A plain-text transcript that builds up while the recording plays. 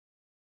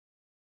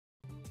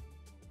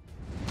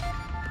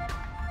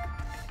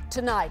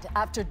Tonight,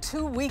 after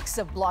 2 weeks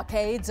of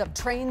blockades, of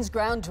trains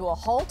ground to a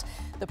halt,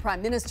 the Prime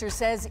Minister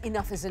says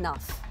enough is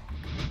enough.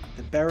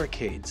 The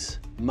barricades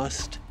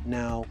must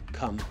now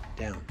come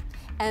down.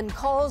 And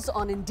calls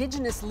on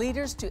Indigenous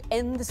leaders to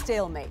end the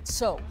stalemate.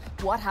 So,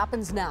 what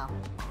happens now?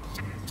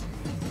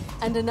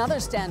 And another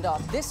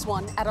standoff, this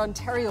one at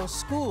Ontario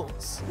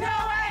schools. No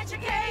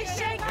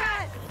education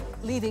cut!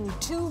 Leaving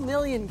 2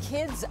 million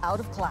kids out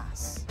of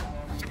class.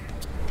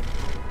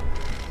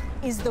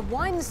 Is the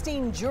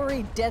Weinstein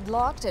jury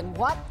deadlocked, and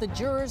what the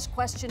jurors'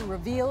 question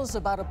reveals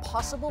about a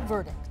possible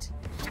verdict?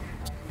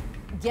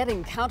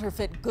 Getting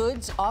counterfeit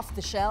goods off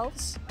the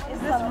shelves? Is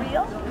this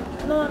real?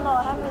 No,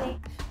 how many?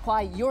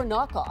 Why your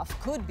knockoff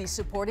could be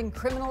supporting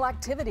criminal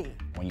activity.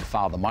 When you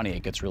follow the money,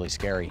 it gets really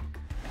scary.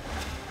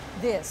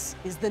 This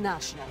is The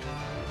National.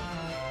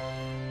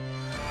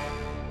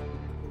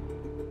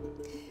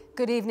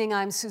 Good evening,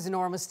 I'm Susan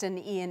Ormiston.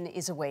 Ian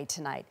is away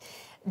tonight.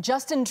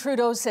 Justin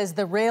Trudeau says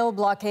the rail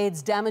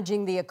blockades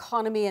damaging the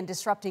economy and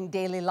disrupting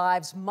daily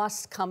lives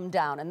must come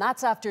down. And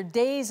that's after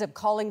days of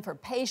calling for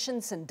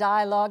patience and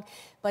dialogue.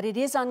 But it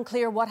is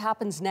unclear what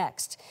happens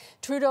next.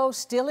 Trudeau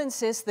still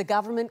insists the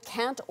government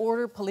can't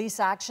order police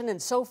action, and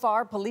so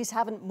far, police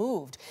haven't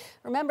moved.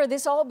 Remember,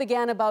 this all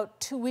began about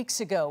 2 weeks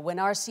ago when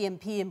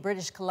RCMP in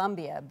British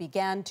Columbia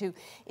began to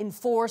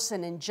enforce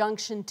an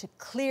injunction to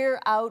clear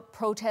out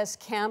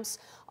protest camps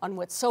on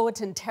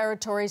Wet'suwet'en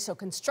territory so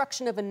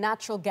construction of a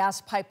natural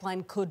gas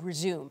pipeline could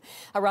resume.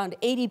 Around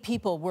 80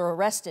 people were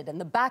arrested, and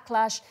the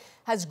backlash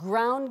has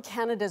ground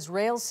Canada's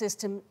rail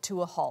system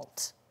to a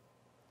halt.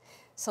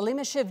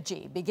 Salima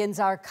Shivji begins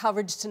our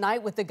coverage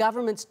tonight with the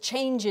government's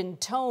change in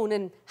tone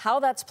and how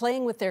that's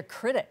playing with their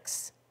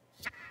critics.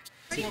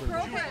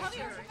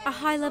 A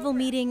high-level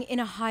meeting in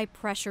a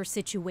high-pressure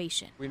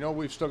situation. We know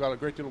we've still got a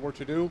great deal of work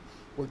to do.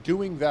 We're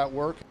doing that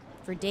work.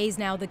 For days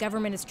now, the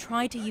government has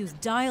tried to use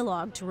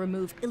dialogue to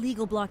remove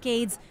illegal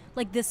blockades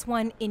like this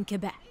one in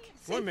Quebec,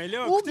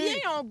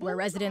 where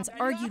residents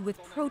argued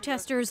with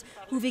protesters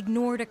who've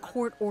ignored a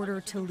court order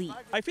to leave.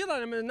 I feel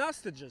that I'm in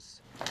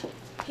hostages.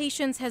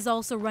 Patience has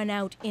also run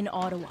out in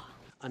Ottawa.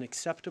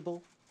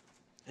 Unacceptable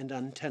and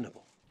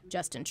untenable.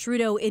 Justin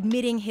Trudeau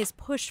admitting his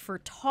push for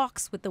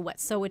talks with the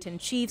Wet'suwet'en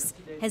chiefs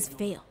has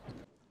failed.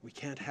 We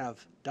can't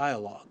have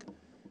dialogue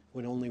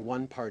when only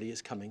one party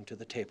is coming to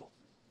the table.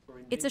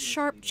 It's a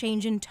sharp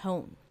change in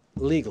tone.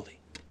 Legally.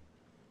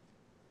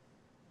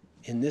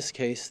 In this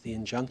case, the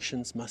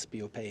injunctions must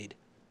be obeyed.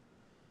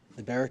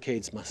 The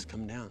barricades must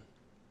come down.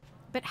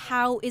 But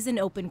how is an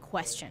open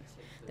question.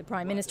 The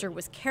Prime Minister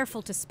was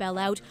careful to spell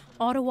out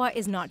Ottawa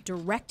is not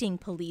directing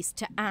police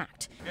to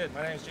act. Good.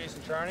 My name is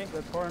Jason Charney.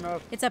 That's far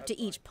enough. It's up to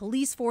each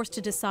police force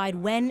to decide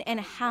when and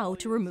how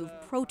to remove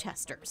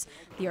protesters.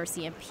 The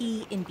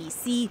RCMP in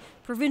BC,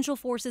 provincial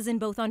forces in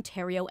both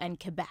Ontario and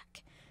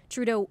Quebec.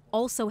 Trudeau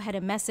also had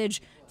a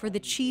message for the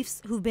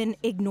chiefs who've been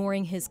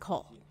ignoring his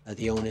call.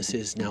 The onus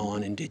is now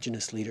on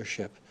Indigenous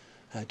leadership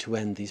to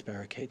end these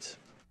barricades.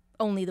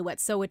 Only the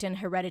Wet'suwet'en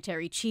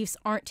hereditary chiefs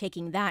aren't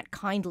taking that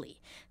kindly.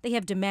 They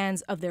have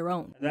demands of their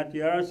own. That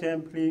the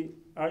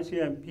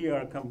RCMP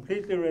are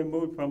completely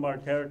removed from our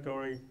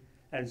territory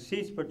and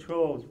cease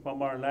patrols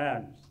from our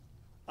lands.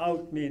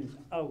 Out means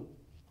out.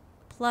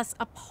 Plus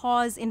a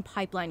pause in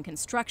pipeline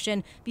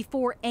construction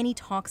before any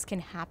talks can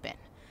happen.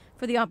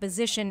 For the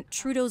opposition,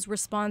 Trudeau's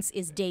response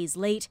is days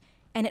late,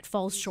 and it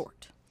falls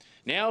short.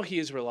 Now he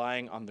is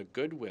relying on the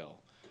goodwill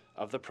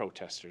of the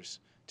protesters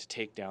to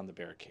take down the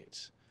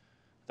barricades.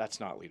 That's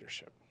not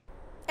leadership.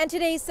 And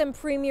today, some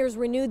premiers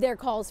renewed their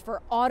calls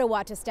for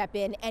Ottawa to step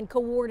in and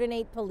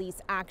coordinate police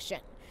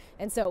action.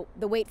 And so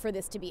the wait for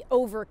this to be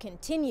over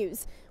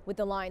continues, with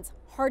the lines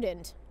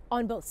hardened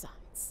on both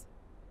sides.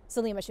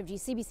 Salima Shivji,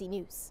 CBC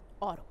News,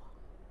 Ottawa.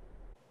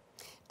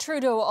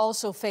 Trudeau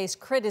also faced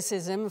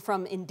criticism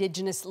from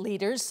Indigenous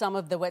leaders. Some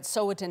of the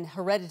Wet'suwet'en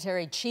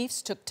hereditary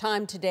chiefs took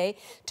time today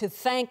to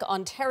thank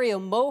Ontario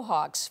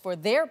Mohawks for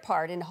their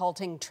part in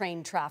halting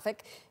train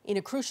traffic in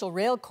a crucial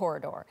rail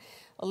corridor.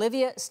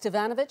 Olivia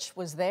Stevanovic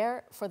was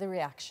there for the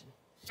reaction.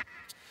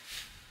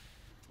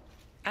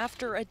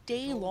 After a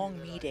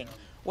day-long meeting,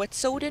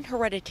 Wet'suwet'en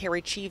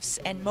hereditary chiefs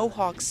and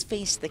Mohawks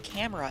faced the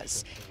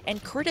cameras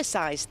and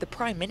criticized the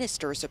Prime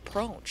Minister's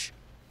approach.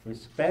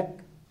 Respect,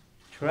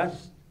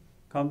 trust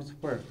comes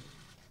first.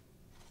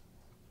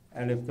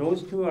 And if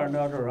those two are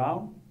not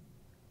around,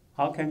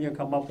 how can you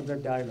come up with a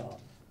dialogue?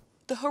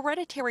 The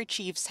hereditary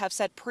chiefs have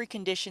set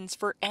preconditions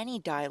for any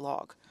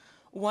dialogue.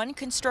 One,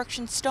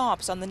 construction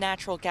stops on the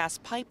natural gas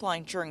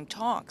pipeline during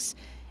talks.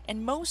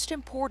 And most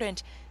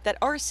important, that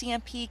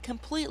RCMP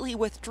completely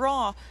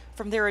withdraw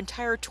from their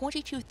entire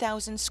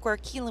 22,000 square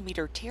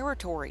kilometer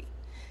territory.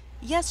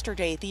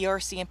 Yesterday, the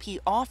RCMP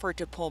offered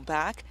to pull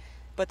back,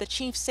 but the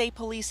chiefs say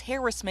police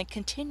harassment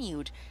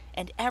continued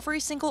and every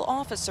single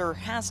officer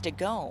has to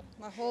go.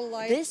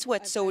 This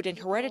Wet'suwet'en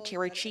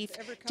hereditary chief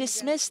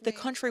dismissed the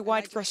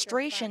countrywide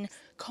frustration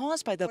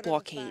caused by the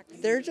blockade.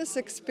 They're just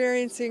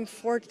experiencing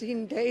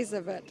 14 days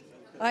of it.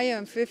 I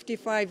am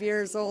 55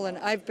 years old and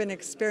I've been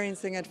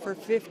experiencing it for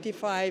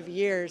 55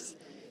 years.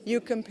 You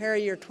compare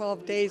your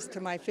 12 days to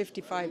my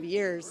 55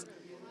 years.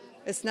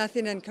 It's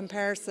nothing in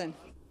comparison.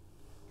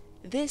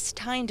 This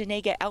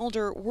Tyendinaga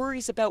elder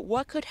worries about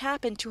what could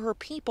happen to her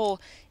people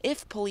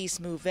if police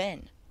move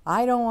in.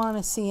 I don't want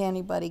to see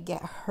anybody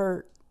get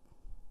hurt.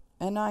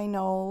 And I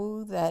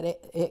know that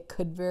it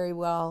could very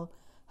well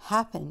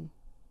happen.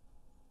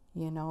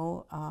 You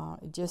know,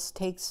 it just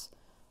takes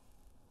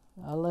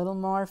a little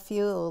more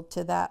fuel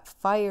to that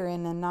fire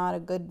in a not a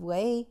good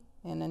way,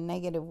 in a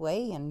negative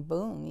way, and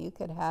boom, you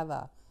could have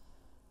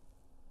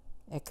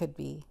it could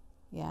be,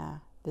 yeah,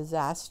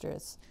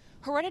 disastrous.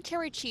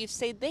 Hereditary chiefs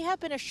say they have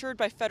been assured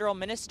by federal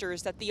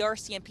ministers that the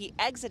RCMP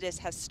exodus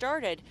has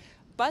started,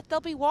 but they'll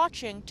be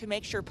watching to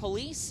make sure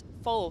police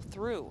follow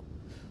through.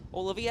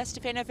 Olivia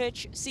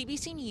Stefanovic,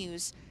 CBC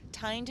News,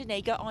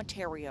 Tyendinaga,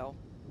 Ontario.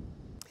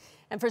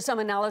 And for some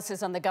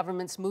analysis on the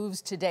government's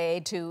moves today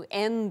to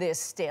end this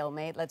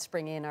stalemate, let's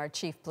bring in our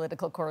chief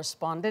political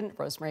correspondent,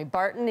 Rosemary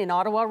Barton in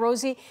Ottawa.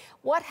 Rosie,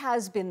 what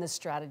has been the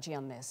strategy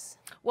on this?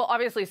 Well,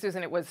 obviously,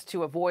 Susan, it was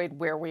to avoid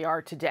where we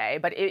are today.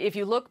 But if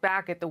you look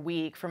back at the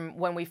week from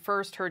when we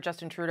first heard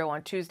Justin Trudeau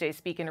on Tuesday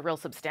speak in a real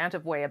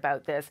substantive way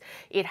about this,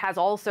 it has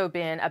also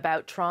been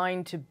about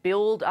trying to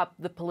build up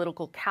the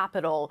political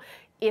capital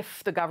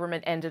if the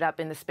government ended up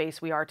in the space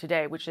we are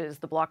today, which is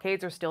the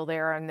blockades are still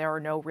there and there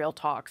are no real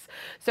talks.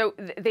 So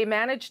they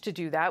managed to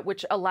do that,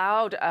 which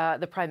allowed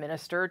the Prime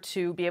Minister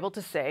to be able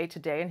to say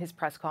today in his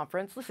press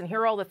conference, listen,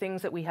 here are all the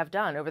things that we have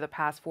done over the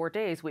past 4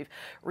 days. We've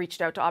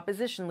reached out to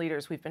opposition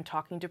leaders. We've been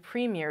talking to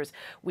premiers.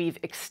 We've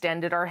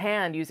extended our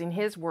hand, using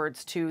his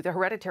words, to the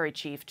hereditary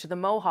chief, to the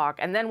Mohawk.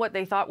 And then what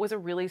they thought was a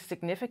really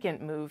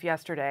significant move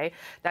yesterday,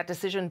 that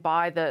decision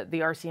by the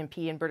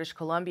RCMP in British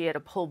Columbia to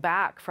pull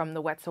back from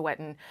the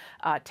Wet'suwet'en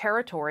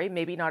territory,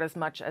 maybe not as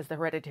much as the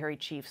hereditary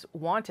chiefs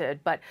wanted,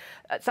 but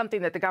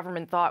something that the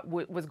government thought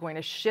was going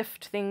to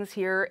shift things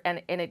here,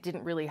 and it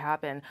didn't really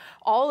happen.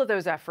 All of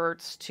those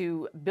efforts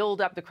to build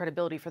up the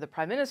credibility for the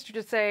Prime Minister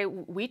to say,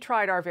 we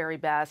tried our very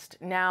best,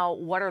 now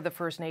what are the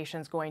First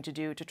Nations going to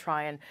do to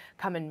try and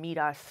come and meet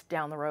us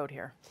down the road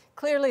here?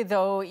 Clearly,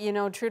 though, you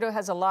know, Trudeau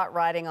has a lot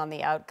riding on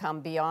the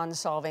outcome beyond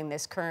solving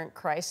this current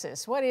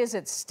crisis. What is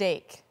at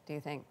stake, do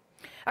you think?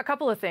 A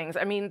couple of things.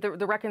 I mean,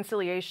 the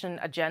reconciliation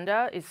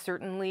agenda is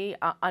certainly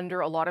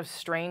under a lot of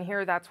strain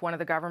here. That's one of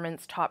the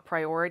government's top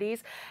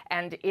priorities.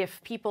 And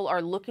if people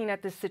are looking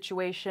at this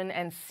situation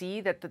and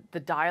see that the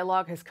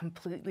dialogue has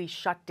completely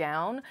shut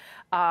down,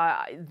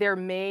 there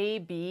may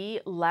be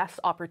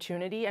less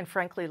opportunity and,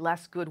 frankly,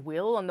 less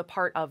goodwill on the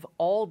part of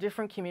all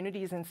different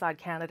communities inside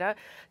Canada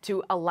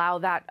to allow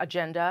that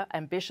agenda,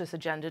 ambitious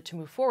agenda, to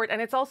move forward.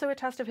 And it's also a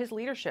test of his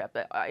leadership.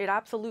 It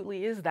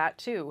absolutely is that,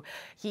 too.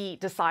 He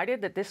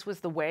decided that this was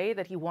the way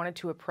that he wanted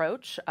to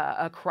approach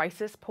a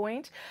crisis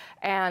point,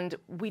 and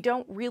we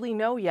don't really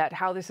know yet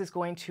how this is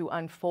going to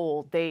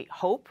unfold. They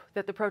hope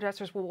that the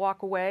protesters will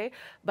walk away,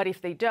 but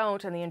if they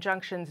don't and the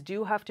injunctions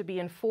do have to be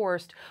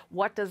enforced,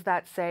 what does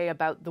that say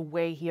about the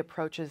way he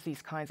approaches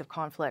these kinds of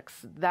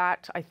conflicts?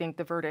 That, I think,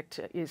 the verdict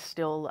is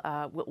still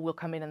will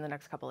come in the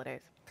next couple of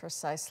days.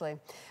 Precisely.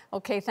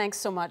 Okay, thanks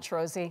so much,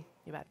 Rosie.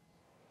 You bet.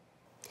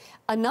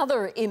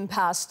 Another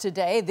impasse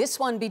today, this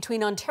one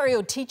between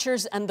Ontario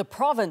teachers and the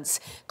province,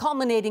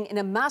 culminating in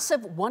a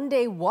massive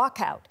one-day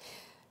walkout.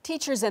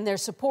 Teachers and their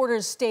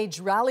supporters staged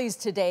rallies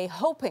today,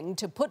 hoping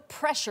to put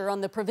pressure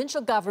on the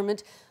provincial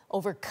government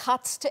over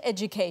cuts to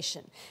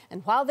education.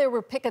 And while there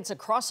were pickets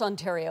across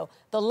Ontario,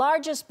 the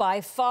largest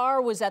by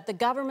far was at the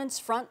government's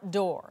front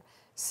door.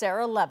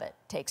 Sarah Levitt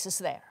takes us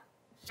there.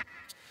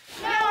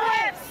 No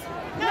ifs,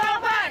 no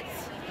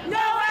buts,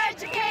 no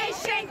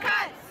education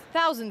cuts.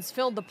 Thousands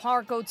filled the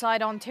park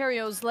outside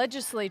Ontario's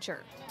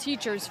legislature.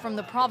 Teachers from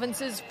the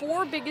province's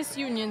 4 biggest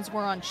unions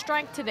were on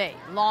strike today,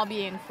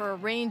 lobbying for a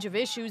range of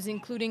issues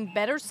including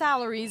better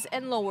salaries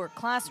and lower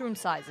classroom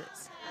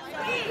sizes.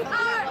 We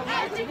are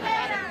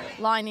educators!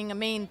 Lining a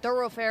main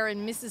thoroughfare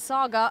in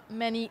Mississauga,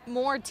 many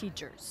more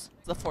teachers.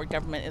 The Ford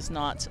government is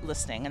not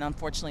listening, and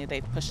unfortunately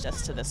they've pushed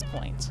us to this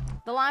point.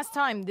 The last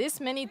time this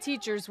many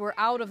teachers were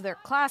out of their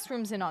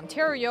classrooms in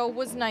Ontario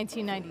was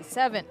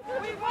 1997. We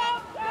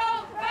won't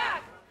go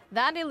back!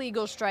 That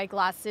illegal strike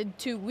lasted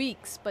 2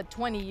 weeks, but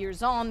 20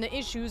 years on, the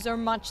issues are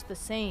much the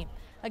same.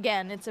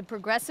 Again, it's a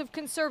progressive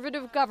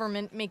Conservative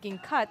government making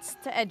cuts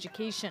to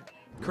education.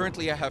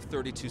 Currently, I have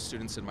 32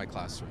 students in my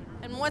classroom.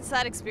 And what's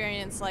that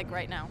experience like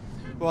right now?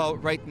 Well,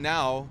 right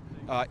now,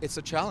 it's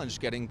a challenge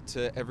getting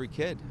to every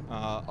kid.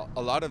 A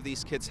lot of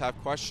these kids have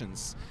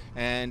questions,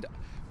 and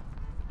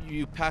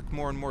you pack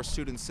more and more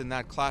students in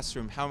that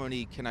classroom. How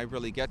many can I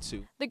really get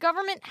to? The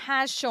government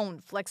has shown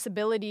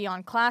flexibility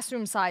on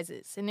classroom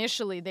sizes.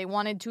 Initially, they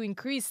wanted to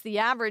increase the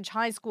average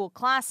high school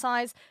class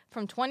size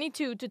from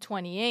 22 to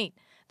 28.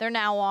 They're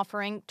now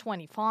offering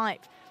 25.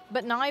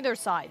 But neither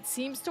side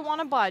seems to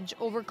want to budge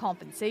over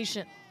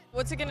compensation.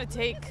 What's it going to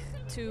take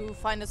to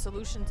find a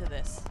solution to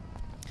this?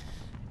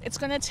 It's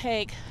going to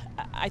take,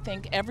 I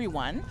think,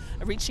 everyone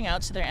reaching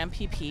out to their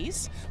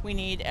MPPs. We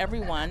need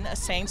everyone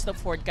saying to the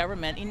Ford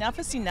government, enough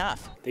is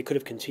enough. They could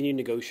have continued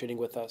negotiating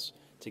with us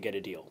to get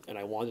a deal, and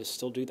I wanted to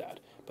still do that.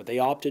 but they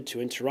opted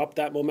to interrupt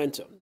that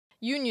momentum.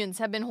 Unions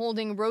have been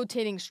holding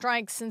rotating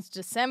strikes since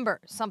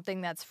December, something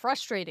that's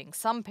frustrating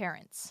some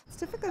parents. It's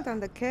difficult on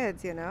the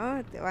kids, you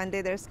know. One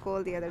day they're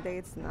school, the other day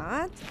it's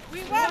not.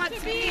 We want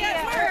to be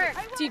at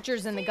work.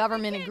 Teachers and the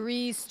government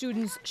agree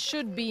students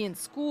should be in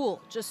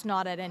school, just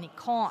not at any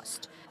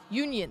cost.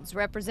 Unions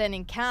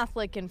representing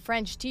Catholic and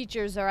French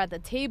teachers are at the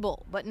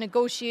table, but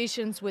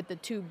negotiations with the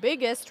two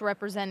biggest,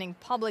 representing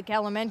public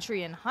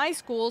elementary and high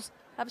schools,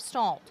 have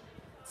stalled.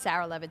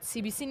 Sarah Levitt,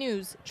 CBC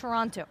News,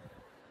 Toronto.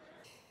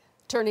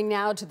 Turning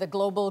now to the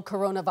global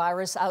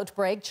coronavirus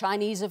outbreak,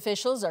 Chinese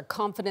officials are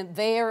confident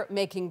they're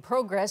making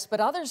progress, but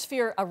others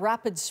fear a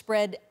rapid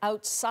spread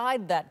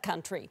outside that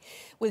country,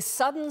 with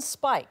sudden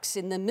spikes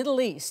in the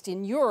Middle East,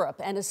 in Europe,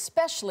 and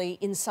especially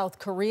in South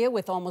Korea,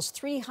 with almost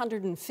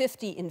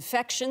 350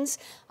 infections,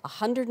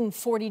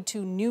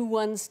 142 new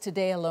ones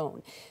today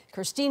alone.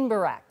 Christine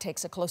Barak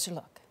takes a closer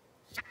look.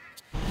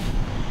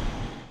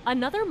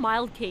 Another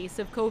mild case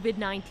of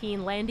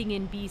COVID-19 landing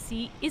in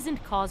BC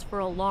isn't cause for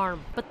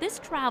alarm, but this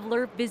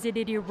traveler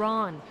visited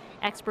Iran.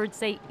 Experts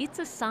say it's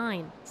a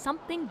sign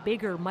something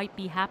bigger might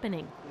be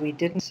happening. We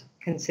didn't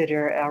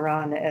consider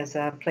Iran as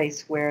a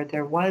place where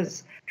there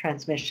was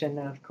transmission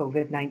of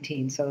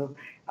COVID-19, so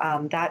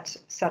that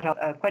set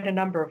up quite a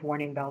number of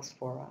warning bells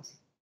for us.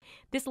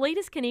 This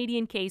latest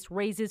Canadian case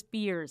raises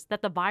fears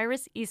that the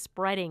virus is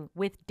spreading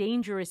with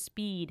dangerous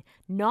speed,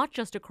 not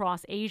just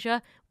across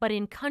Asia, but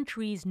in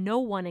countries no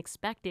one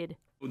expected.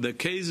 The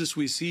cases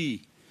we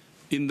see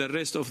in the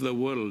rest of the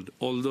world,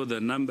 although the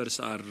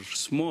numbers are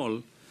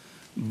small,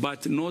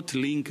 but not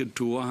linked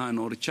to Wuhan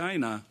or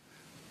China,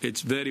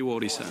 it's very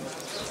worrisome.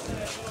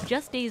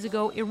 Just days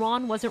ago,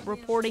 Iran wasn't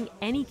reporting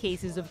any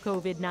cases of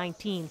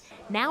COVID-19.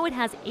 Now it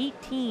has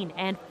 18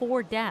 and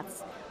 4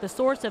 deaths. The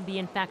source of the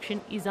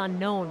infection is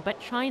unknown, but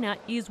China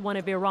is one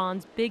of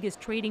Iran's biggest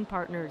trading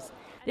partners.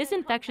 This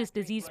infectious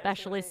disease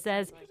specialist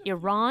says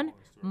Iran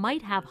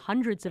might have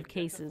hundreds of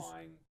cases.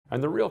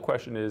 And the real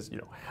question is,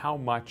 how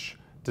much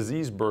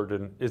disease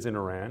burden is in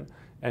Iran,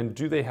 and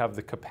do they have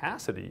the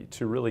capacity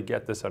to really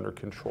get this under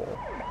control?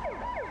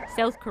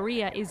 South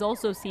Korea is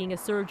also seeing a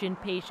surge in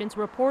patients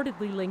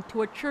reportedly linked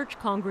to a church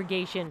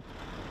congregation.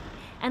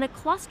 And a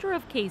cluster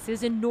of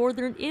cases in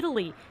northern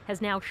Italy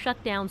has now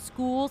shut down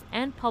schools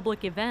and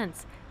public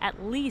events.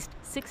 At least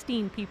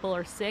 16 people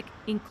are sick,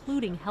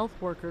 including health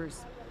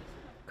workers.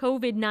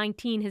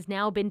 COVID-19 has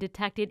now been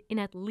detected in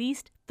at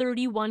least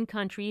 31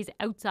 countries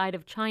outside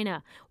of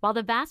China. While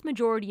the vast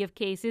majority of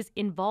cases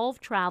involve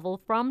travel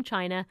from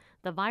China,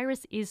 the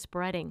virus is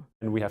spreading.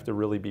 And we have to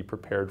really be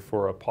prepared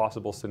for a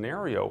possible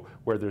scenario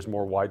where there's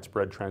more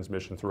widespread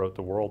transmission throughout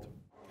the world.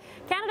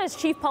 Canada's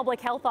Chief Public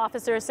Health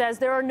Officer says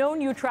there are no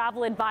new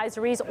travel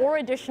advisories or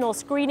additional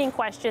screening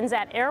questions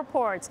at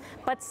airports,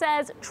 but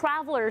says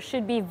travelers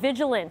should be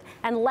vigilant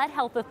and let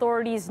health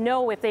authorities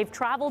know if they've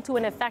traveled to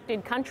an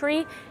affected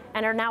country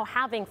and are now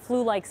having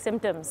flu-like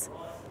symptoms.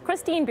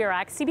 Christine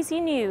Barak,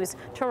 CBC News,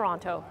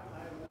 Toronto.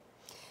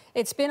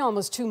 It's been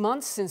almost 2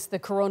 months since the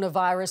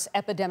coronavirus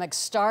epidemic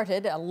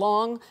started, a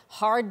long,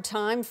 hard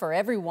time for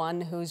everyone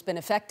who's been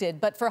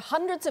affected. But for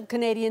hundreds of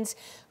Canadians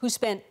who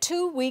spent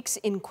 2 weeks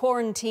in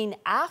quarantine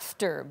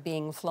after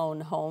being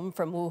flown home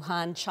from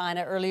Wuhan,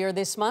 China earlier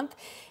this month,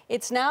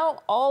 it's now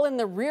all in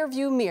the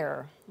rearview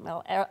mirror.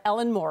 Well,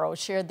 Ellen Morrow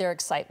shared their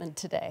excitement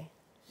today.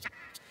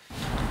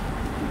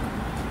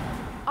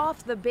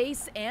 Off the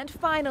base and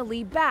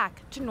finally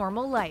back to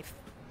normal life.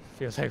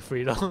 Feels like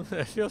freedom.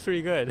 It feels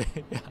pretty good.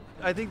 Yeah.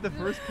 I think the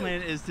first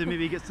plan is to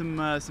maybe get some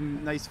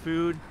nice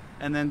food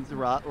and then to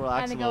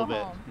relax a little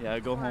bit. Yeah,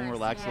 go home,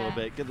 relax a little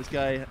bit. Get this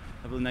guy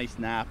have a nice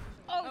nap.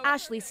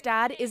 Ashley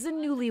Stad is a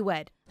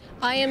newlywed.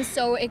 I am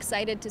so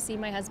excited to see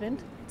my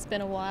husband. It's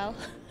been a while.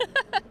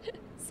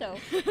 So,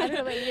 I don't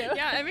know about you.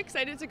 Yeah, I'm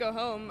excited to go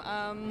home.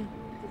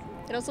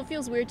 It also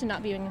feels weird to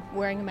not be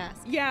wearing a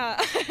mask.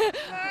 Yeah.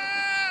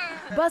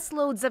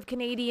 Busloads of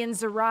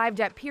Canadians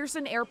arrived at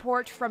Pearson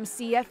Airport from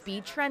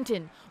CFB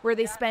Trenton, where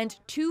they spent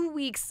 2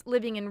 weeks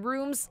living in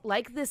rooms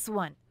like this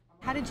one.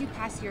 How did you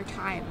pass your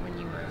time when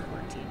you were in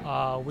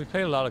quarantine? We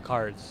played a lot of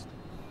cards.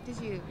 Did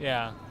you?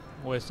 Yeah,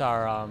 with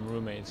our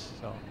roommates.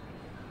 So,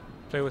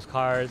 play with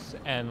cards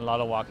and a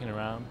lot of walking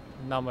around.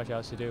 Not much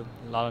else to do.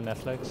 A lot of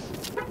Netflix.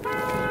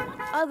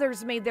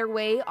 Others made their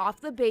way off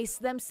the base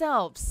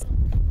themselves.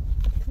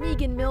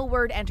 Megan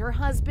Millward and her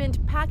husband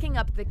packing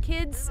up the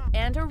kids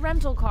and a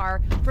rental car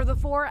for the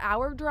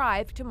 4-hour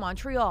drive to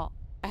Montreal.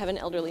 I have an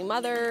elderly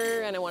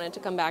mother and I wanted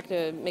to come back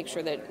to make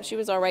sure that she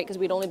was all right because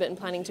we'd only been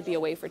planning to be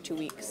away for 2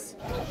 weeks.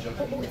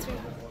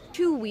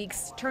 2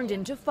 weeks turned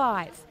into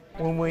 5.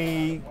 When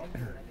we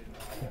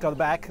got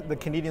back the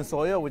Canadian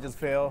soil, we just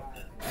feel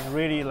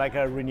really like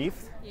a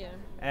relief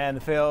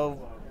and feel,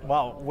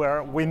 well,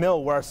 we know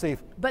we're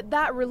safe. But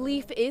that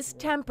relief is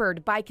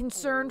tempered by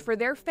concern for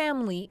their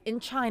family in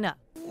China.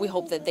 We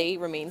hope that they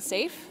remain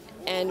safe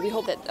And we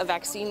hope that a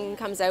vaccine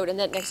comes out and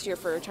that next year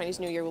for Chinese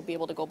New Year we'll be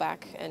able to go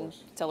back and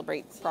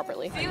celebrate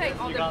properly.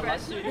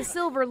 The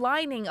silver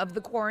lining of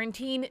the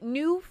quarantine,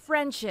 new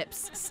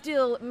friendships.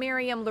 Still,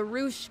 Miriam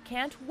LaRouche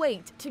can't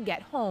wait to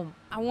get home.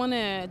 I want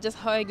to just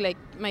hug like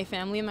my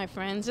family and my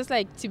friends, just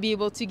like to be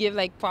able to give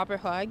like proper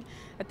hug.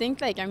 I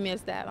think like I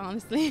miss that,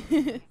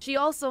 honestly. She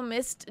also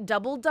missed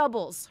double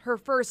doubles, her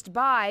first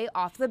bye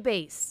off the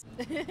base.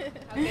 How good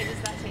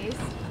does that taste?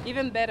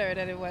 Even better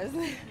than it was.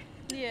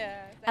 Yeah.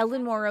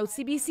 Ellen Morrow,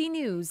 CBC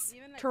News,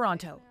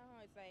 Toronto.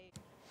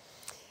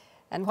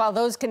 And while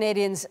those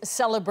Canadians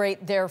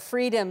celebrate their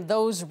freedom,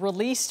 those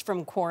released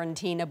from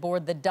quarantine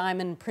aboard the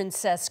Diamond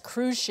Princess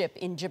cruise ship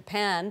in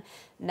Japan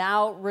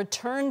now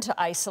return to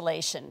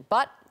isolation.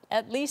 But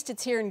at least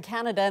it's here in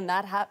Canada, and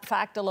that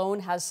fact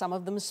alone has some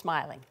of them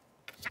smiling.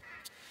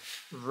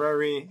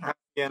 Very happy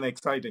and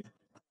exciting.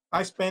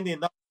 I spend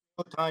enough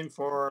time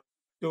for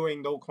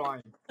doing no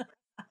climb.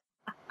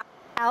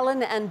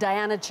 Alan and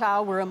Diana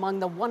Chow were among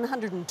the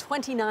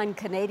 129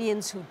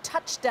 Canadians who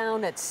touched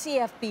down at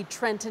CFB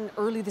Trenton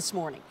early this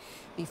morning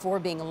before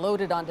being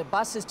loaded onto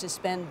buses to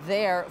spend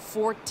their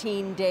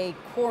 14-day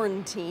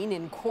quarantine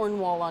in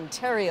Cornwall,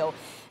 Ontario.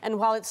 And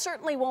while it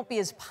certainly won't be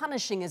as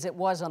punishing as it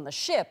was on the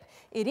ship,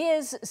 it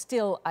is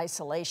still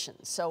isolation.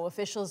 So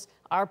officials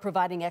are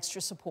providing extra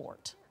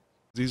support.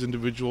 These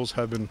individuals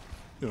have been,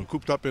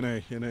 cooped up in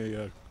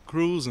a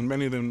cruise, and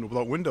many of them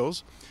without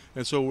windows.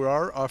 And so we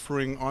are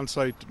offering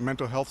on-site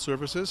mental health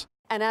services.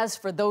 And as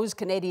for those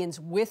Canadians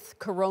with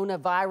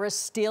coronavirus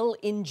still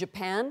in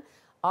Japan,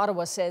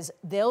 Ottawa says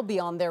they'll be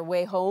on their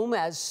way home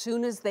as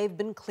soon as they've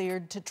been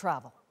cleared to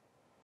travel.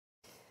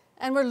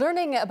 And we're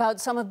learning about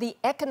some of the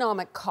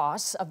economic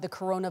costs of the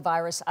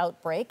coronavirus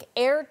outbreak.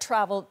 Air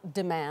travel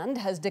demand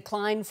has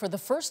declined for the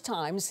first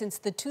time since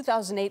the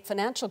 2008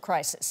 financial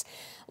crisis.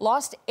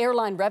 Lost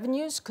airline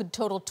revenues could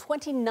total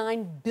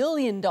 $29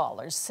 billion,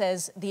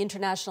 says the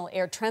International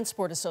Air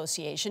Transport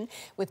Association,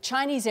 with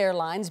Chinese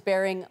airlines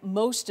bearing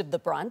most of the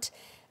brunt.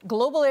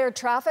 Global air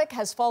traffic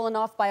has fallen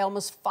off by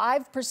almost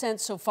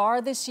 5% so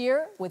far this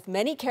year, with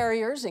many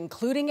carriers,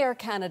 including Air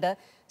Canada,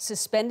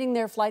 suspending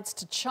their flights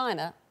to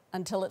China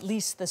until at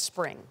least the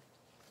spring.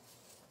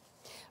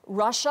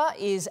 Russia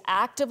is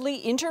actively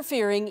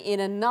interfering in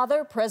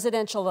another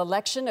presidential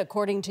election,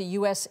 according to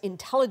U.S.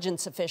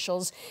 intelligence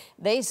officials.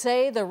 They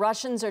say the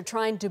Russians are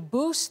trying to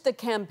boost the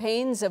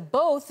campaigns of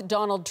both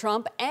Donald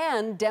Trump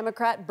and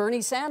Democrat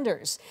Bernie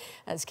Sanders.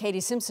 As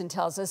Katie Simpson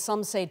tells us,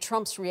 some say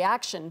Trump's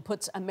reaction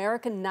puts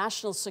American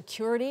national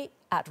security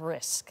at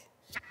risk.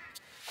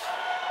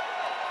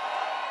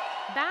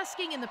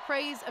 Basking in the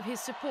praise of his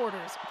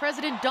supporters,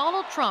 President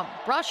Donald Trump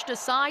brushed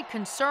aside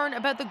concern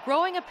about the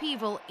growing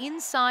upheaval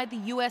inside the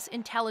U.S.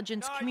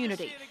 intelligence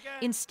community,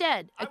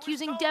 instead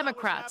accusing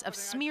Democrats of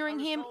smearing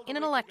him in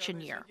an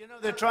election year.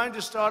 They're trying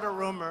to start a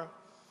rumor.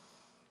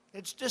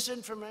 It's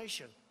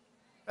disinformation.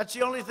 That's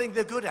the only thing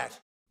they're good at.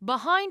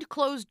 Behind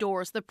closed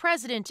doors, the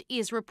president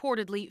is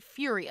reportedly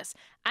furious,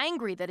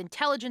 angry that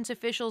intelligence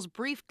officials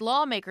briefed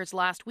lawmakers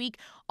last week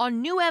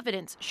on new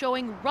evidence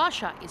showing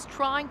Russia is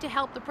trying to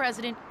help the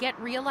president get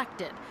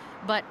reelected.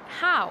 But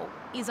how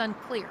is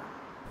unclear.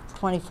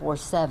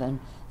 24/7,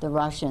 the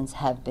Russians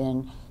have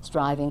been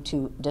striving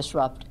to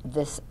disrupt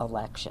this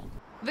election.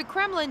 The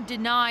Kremlin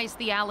denies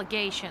the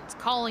allegations,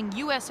 calling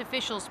U.S.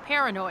 officials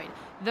paranoid.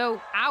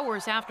 Though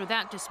hours after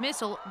that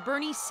dismissal,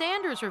 Bernie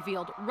Sanders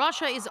revealed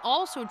Russia is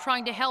also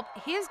trying to help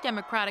his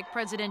Democratic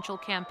presidential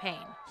campaign.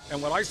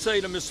 And what I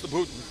say to Mr.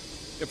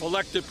 Putin, if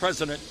elected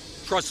president,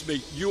 trust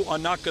me, you are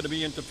not going to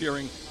be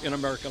interfering in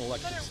American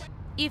elections.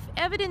 If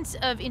evidence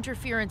of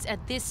interference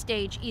at this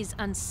stage is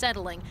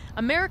unsettling,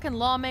 American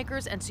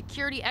lawmakers and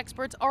security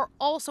experts are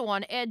also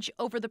on edge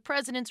over the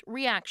president's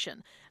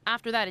reaction.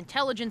 After that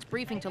intelligence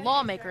briefing to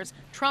lawmakers,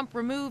 Trump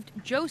removed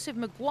Joseph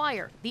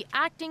McGuire, the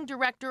acting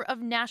director of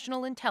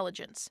national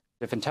intelligence.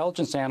 If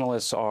intelligence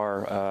analysts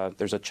are,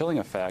 there's a chilling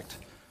effect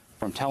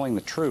from telling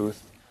the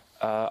truth,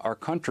 our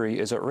country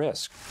is at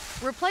risk.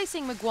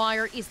 Replacing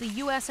McGuire is the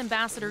U.S.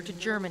 ambassador to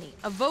Germany,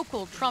 a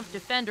vocal Trump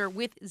defender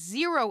with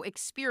zero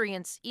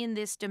experience in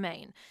this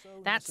domain.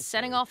 That's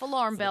setting off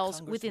alarm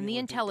bells within the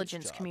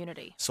intelligence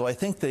community. So I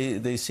think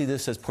they see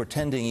this as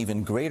portending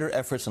even greater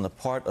efforts on the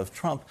part of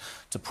Trump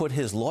to put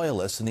his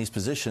loyalists in these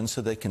positions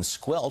so they can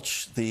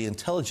squelch the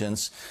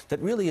intelligence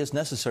that really is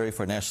necessary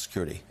for national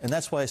security. And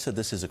that's why I said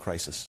this is a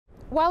crisis.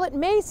 While it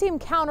may seem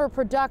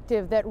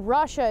counterproductive that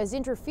Russia is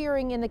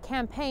interfering in the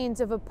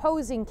campaigns of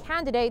opposing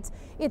candidates,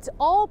 it's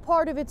all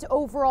part of its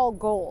overall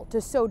goal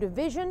to sow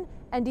division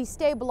and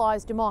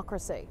destabilize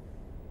democracy.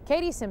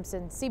 Katie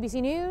Simpson,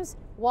 CBC News,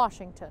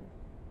 Washington.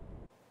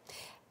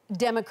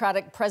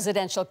 Democratic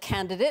presidential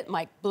candidate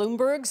Mike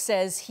Bloomberg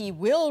says he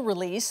will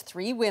release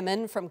 3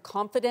 women from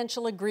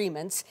confidential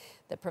agreements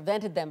that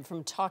prevented them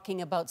from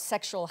talking about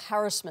sexual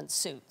harassment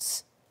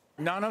suits.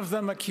 None of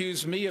them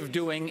accused me of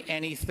doing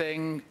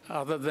anything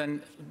other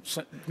than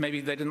maybe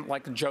they didn't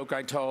like the joke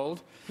I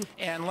told.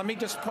 And let me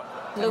just...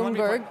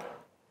 Bloomberg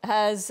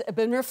has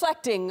been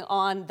reflecting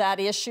on that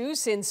issue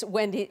since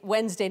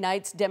Wednesday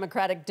night's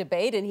Democratic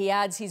debate, and he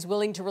adds he's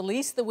willing to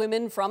release the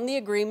women from the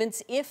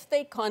agreements if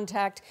they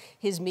contact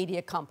his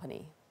media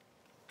company.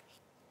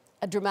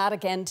 A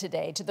dramatic end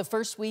today to the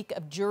first week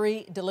of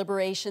jury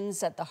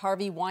deliberations at the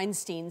Harvey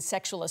Weinstein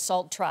sexual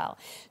assault trial.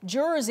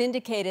 Jurors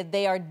indicated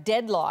they are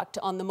deadlocked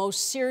on the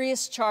most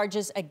serious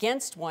charges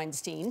against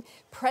Weinstein,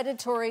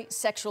 predatory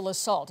sexual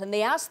assault. And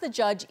they asked the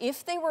judge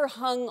if they were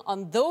hung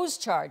on those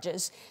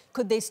charges,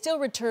 could they still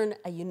return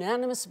a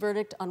unanimous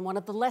verdict on one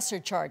of the lesser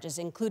charges,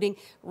 including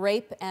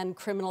rape and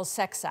criminal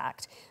sex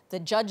act.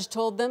 The judge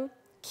told them,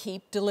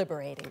 keep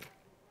deliberating.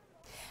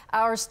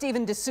 Our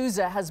Stephen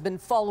D'Souza has been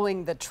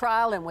following the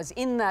trial and was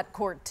in that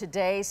court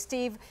today.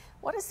 Steve,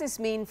 what does this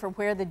mean for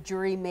where the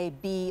jury may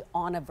be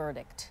on a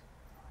verdict?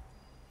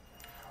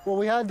 Well,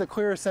 we had the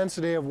clear sense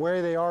today of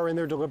where they are in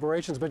their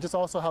deliberations, but just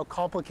also how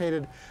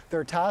complicated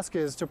their task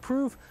is. To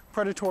prove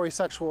predatory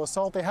sexual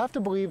assault, they have to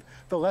believe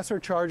the lesser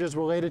charges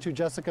related to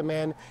Jessica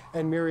Mann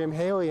and Miriam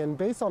Haley. And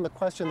based on the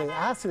question they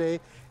asked today,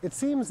 it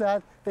seems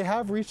that they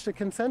have reached a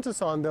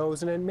consensus on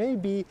those, and it may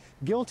be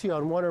guilty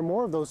on one or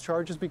more of those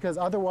charges because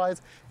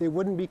otherwise they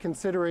wouldn't be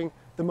considering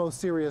the most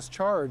serious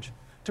charge.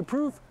 To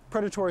prove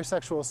predatory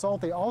sexual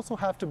assault, they also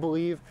have to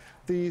believe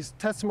the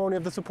testimony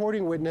of the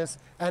supporting witness,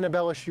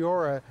 Annabella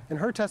Sciorra, and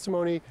her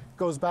testimony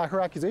goes back,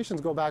 her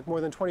accusations go back more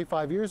than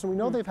 25 years, and we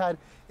know they've had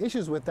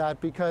issues with that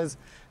because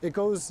it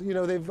goes,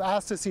 they've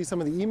asked to see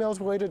some of the emails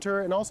related to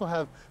her and also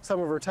have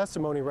some of her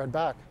testimony read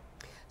back.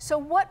 So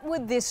what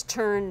would this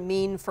turn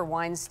mean for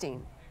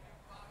Weinstein?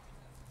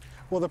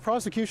 Well, the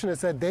prosecution has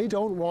said they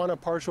don't want a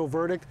partial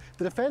verdict.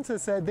 The defense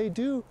has said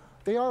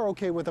they are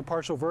okay with a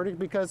partial verdict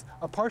because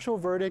a partial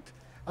verdict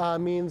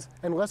means,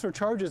 and lesser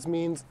charges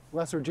means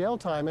lesser jail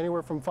time,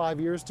 anywhere from 5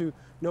 years to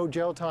no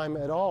jail time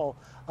at all.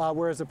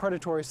 Whereas a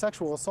predatory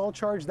sexual assault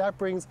charge, that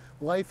brings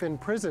life in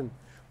prison.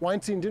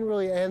 Weinstein didn't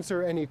really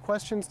answer any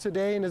questions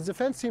today, and his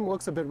defense team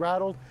looks a bit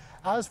rattled.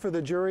 As for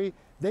the jury,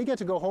 they get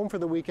to go home for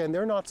the weekend.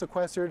 They're not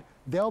sequestered.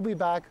 They'll be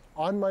back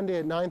on Monday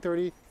at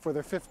 9:30 for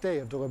their 5th day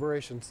of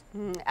deliberations.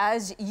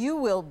 As you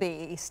will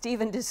be.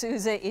 Stephen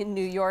D'Souza in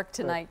New York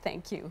tonight. Right.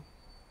 Thank you.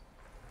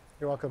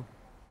 You're welcome.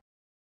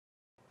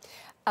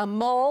 A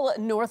mall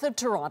north of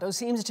Toronto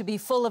seems to be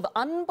full of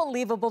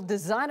unbelievable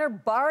designer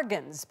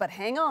bargains, but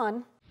hang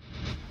on.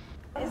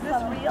 Is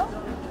this real?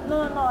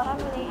 No,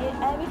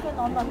 everything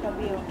on the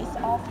real. It's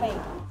all fake.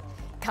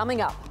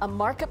 Coming up, a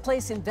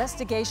marketplace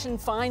investigation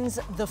finds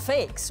the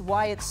fakes,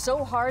 why it's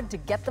so hard to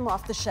get them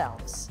off the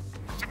shelves.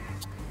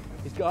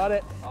 He's got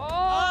it.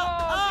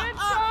 Oh, good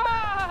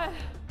shot!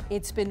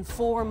 It's been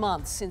 4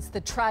 months since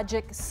the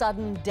tragic,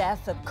 sudden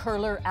death of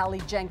curler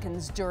Allie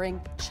Jenkins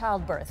during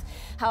childbirth.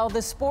 How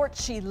the sport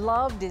she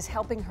loved is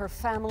helping her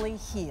family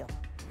heal.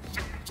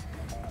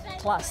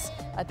 Plus,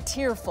 a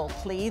tearful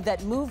plea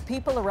that moved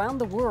people around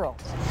the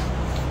world.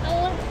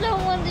 I want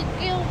someone to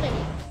kill me.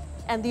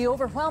 And the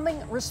overwhelming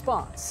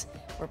response.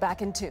 We're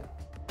back in 2.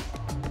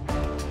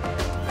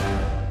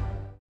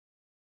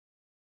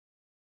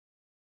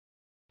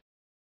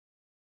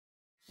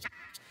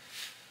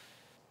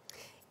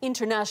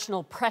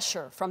 International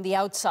pressure from the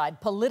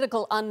outside,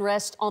 political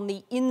unrest on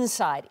the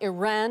inside.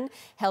 Iran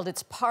held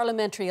its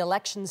parliamentary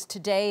elections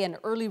today and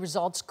early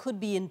results could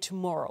be in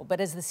tomorrow. But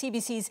as the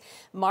CBC's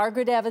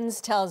Margaret Evans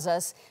tells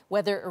us,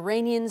 whether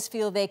Iranians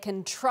feel they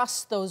can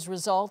trust those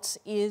results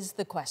is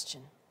the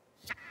question.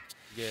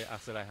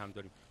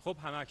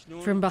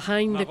 From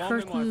behind the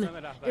curtain,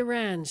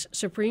 Iran's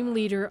supreme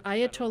leader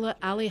Ayatollah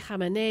Ali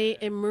Khamenei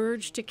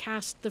emerged to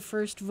cast the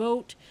first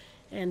vote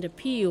and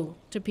appeal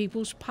to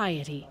people's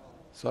piety.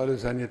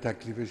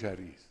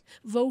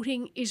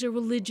 Voting is a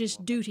religious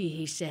duty,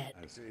 he said.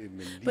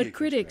 But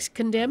critics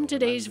condemned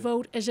today's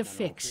vote as a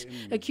fix,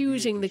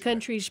 accusing the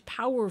country's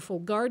powerful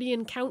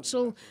Guardian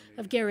Council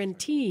of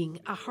guaranteeing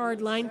a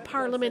hardline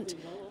parliament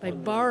by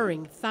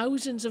barring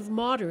thousands of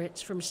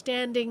moderates from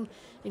standing,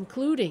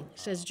 including,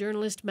 says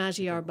journalist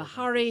Maziar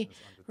Bahari,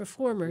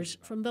 reformers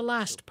from the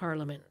last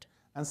parliament.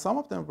 And some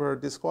of them were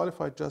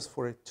disqualified just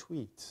for a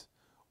tweet,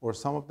 or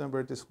some of them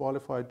were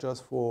disqualified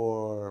just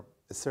for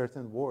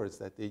certain words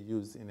that they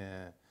used in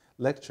a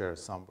lecture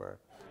somewhere.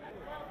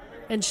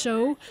 And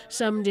so,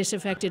 some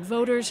disaffected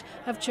voters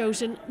have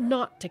chosen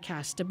not to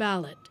cast a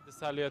ballot.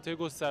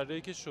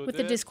 With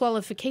the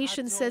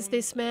disqualification, says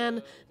this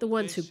man, the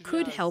ones who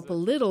could help a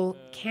little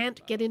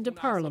can't get into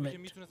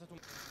parliament.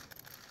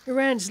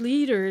 Iran's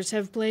leaders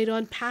have played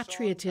on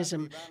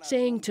patriotism,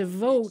 saying to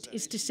vote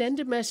is to send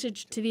a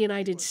message to the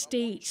United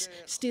States,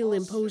 still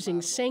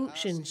imposing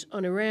sanctions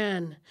on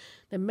Iran.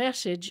 The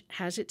message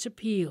has its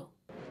appeal.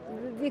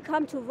 We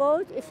come to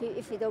vote. If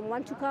you don't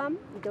want to come,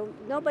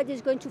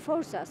 nobody's going to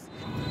force us.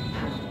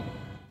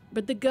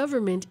 But the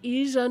government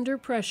is under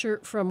pressure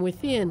from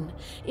within.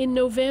 In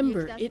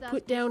November, it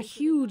put down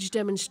huge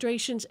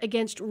demonstrations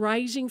against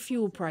rising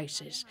fuel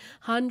prices.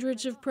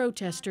 Hundreds of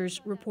protesters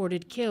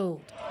reported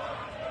killed.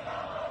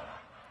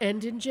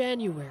 And in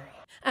January,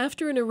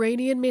 after an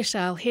Iranian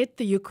missile hit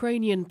the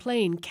Ukrainian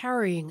plane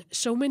carrying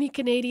so many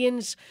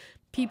Canadians,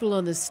 People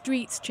on the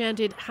streets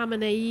chanted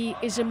Khamenei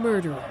is a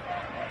murderer.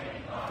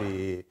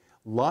 The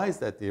lies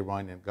that the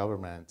Iranian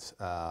government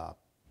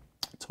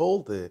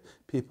told the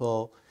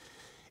people,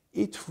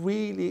 it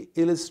really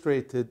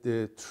illustrated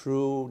the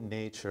true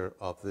nature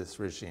of this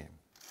regime.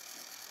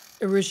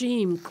 A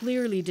regime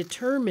clearly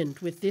determined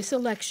with this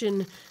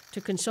election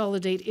to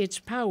consolidate its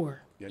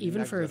power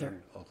even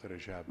further.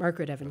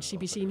 Margaret Evans,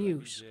 CBC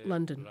News,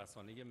 London.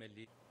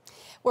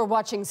 We're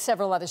watching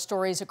several other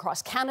stories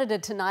across Canada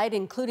tonight,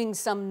 including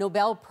some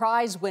Nobel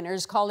Prize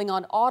winners calling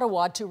on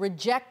Ottawa to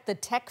reject the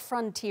Tech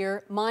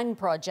Frontier mine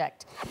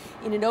project.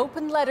 In an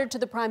open letter to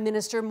the Prime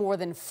Minister, more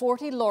than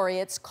 40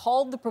 laureates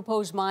called the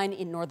proposed mine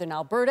in northern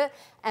Alberta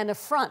an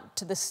affront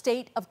to the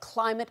state of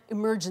climate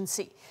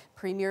emergency.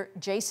 Premier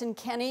Jason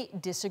Kenney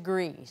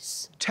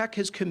disagrees. Teck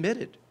has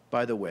committed,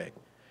 by the way,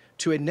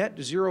 to a net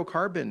zero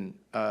carbon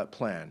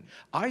plan.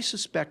 I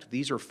suspect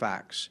these are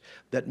facts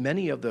that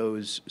many of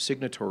those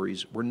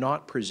signatories were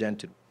not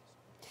presented.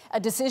 A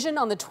decision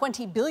on the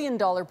 $20 billion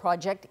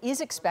project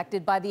is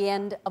expected by the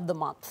end of the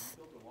month.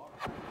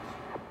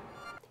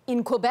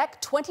 In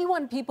Quebec,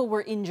 21 people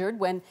were injured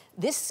when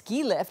this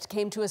ski lift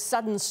came to a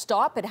sudden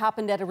stop. It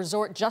happened at a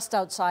resort just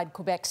outside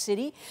Quebec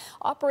City.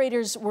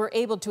 Operators were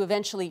able to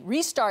eventually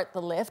restart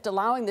the lift,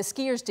 allowing the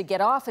skiers to get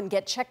off and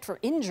get checked for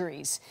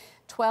injuries.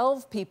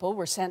 12 people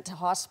were sent to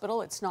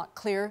hospital. It's not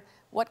clear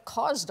what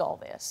caused all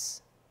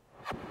this.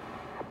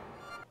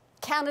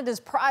 Canada's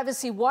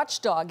privacy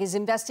watchdog is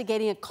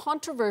investigating a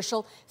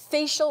controversial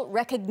facial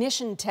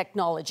recognition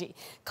technology.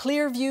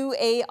 Clearview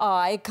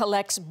AI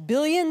collects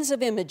billions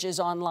of images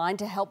online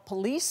to help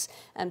police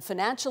and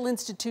financial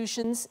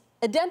institutions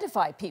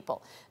identify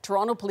people.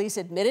 Toronto Police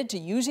admitted to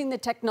using the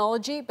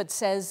technology, but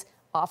says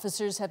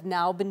officers have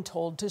now been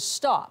told to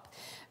stop.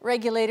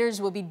 Regulators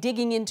will be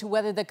digging into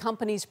whether the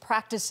company's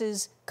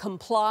practices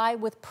comply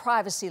with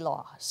privacy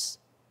laws.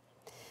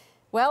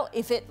 Well,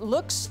 if it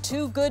looks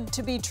too good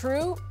to be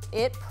true,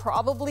 it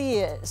probably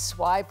is.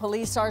 Why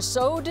police are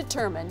so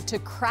determined to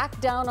crack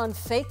down on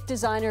fake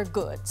designer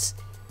goods.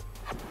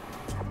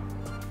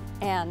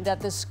 And at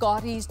the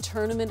Scotties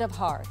Tournament of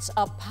Hearts,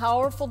 a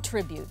powerful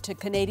tribute to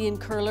Canadian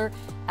curler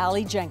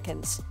Ali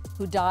Jenkins,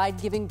 who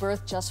died giving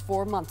birth just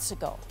 4 months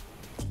ago.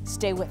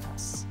 Stay with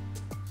us.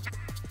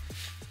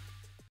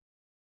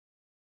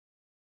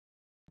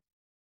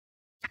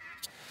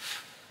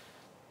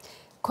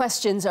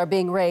 Questions are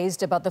being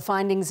raised about the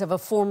findings of a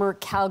former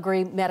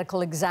Calgary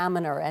medical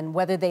examiner and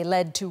whether they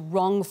led to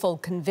wrongful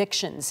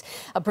convictions.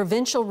 A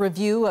provincial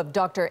review of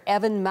Dr.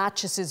 Evan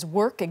Matches's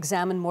work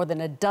examined more than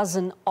a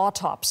dozen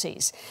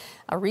autopsies.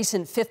 A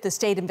recent Fifth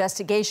Estate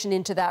investigation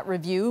into that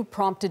review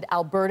prompted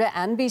Alberta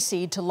and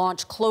BC to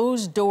launch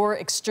closed-door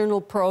external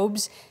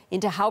probes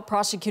into how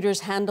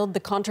prosecutors handled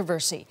the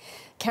controversy.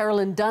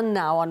 Carolyn Dunn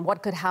now on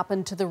what could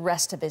happen to the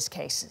rest of his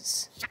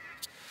cases.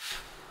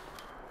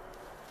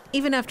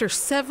 Even after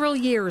several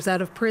years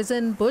out of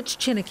prison, Butch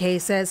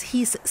Chineke says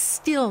he's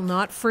still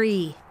not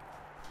free.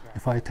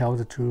 If I tell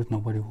the truth,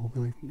 nobody will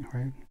believe me,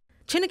 right?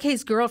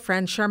 Chineke's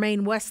girlfriend,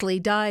 Charmaine Wesley,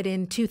 died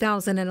in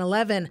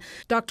 2011.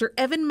 Dr.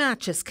 Evan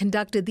Matches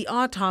conducted the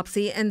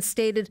autopsy and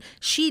stated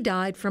she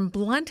died from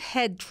blunt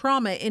head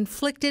trauma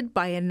inflicted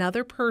by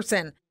another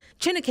person.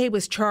 Chineke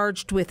was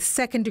charged with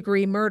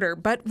second-degree murder,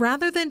 but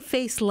rather than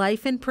face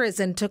life in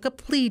prison, took a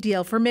plea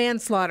deal for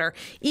manslaughter,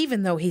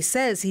 even though he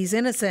says he's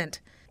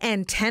innocent.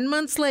 And 10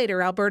 months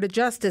later, Alberta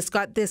Justice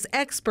got this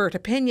expert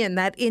opinion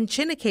that in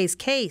Chineke's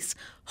case,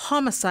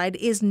 homicide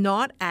is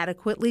not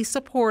adequately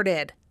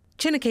supported.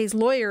 Chineke's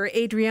lawyer,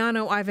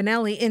 Adriano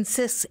Ivanelli,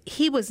 insists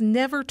he was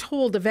never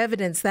told of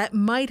evidence that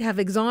might have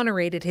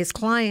exonerated his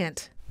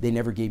client. They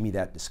never gave me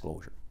that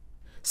disclosure.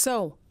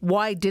 So,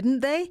 why didn't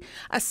they?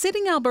 A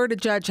sitting Alberta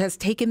judge has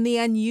taken the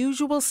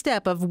unusual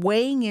step of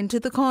weighing into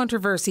the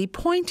controversy,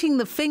 pointing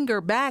the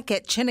finger back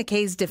at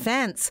Chineke's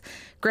defense.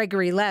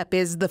 Gregory Lepp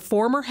is the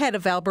former head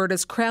of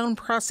Alberta's Crown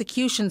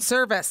Prosecution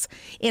Service.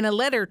 In a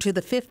letter to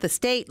the Fifth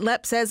Estate,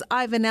 Lepp says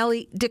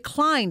Ivanelli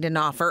declined an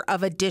offer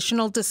of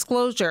additional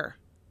disclosure.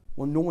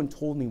 Well, no one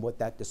told me what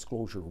that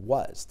disclosure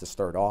was to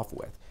start off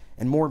with.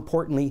 And more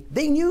importantly,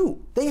 they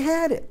knew. They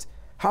had it.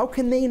 How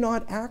can they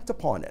not act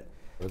upon it?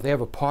 They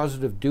have a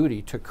positive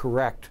duty to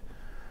correct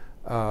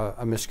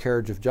a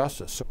miscarriage of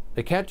justice. So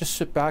they can't just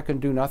sit back and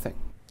do nothing.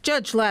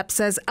 Judge Lepp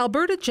says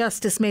Alberta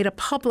Justice made a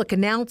public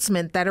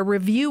announcement that a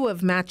review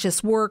of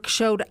Matches' work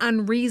showed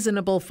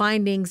unreasonable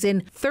findings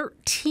in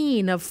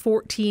 13 of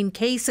 14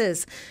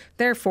 cases.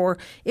 Therefore,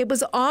 it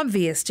was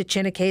obvious to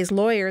Chineke's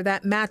lawyer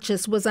that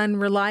Matches was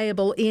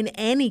unreliable in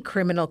any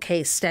criminal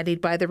case studied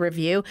by the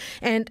review,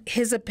 and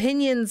his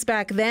opinions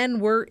back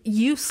then were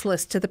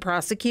useless to the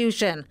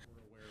prosecution.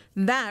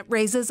 That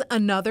raises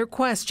another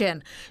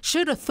question.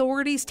 Should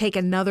authorities take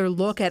another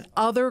look at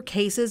other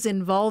cases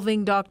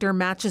involving Dr.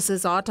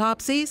 Matches's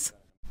autopsies?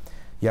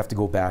 You have to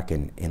go back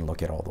and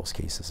look at all those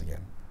cases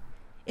again.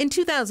 In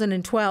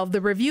 2012,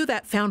 the review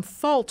that found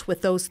fault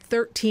with those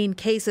 13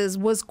 cases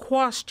was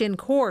quashed in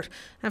court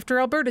after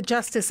Alberta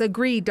Justice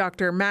agreed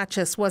Dr.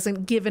 Matches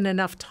wasn't given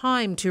enough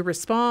time to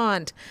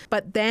respond.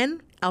 But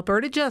then,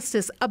 Alberta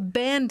Justice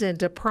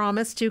abandoned a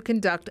promise to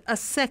conduct a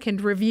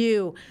second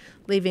review,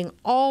 leaving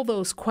all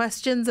those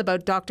questions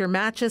about Dr.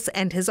 Matches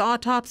and his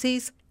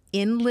autopsies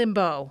in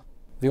limbo.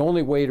 The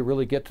only way to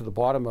really get to the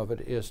bottom of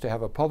it is to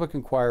have a public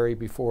inquiry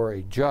before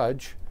a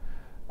judge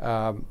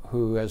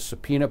who has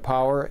subpoena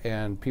power,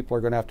 and people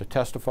are going to have to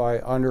testify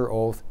under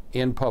oath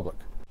in public.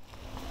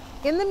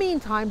 In the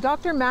meantime,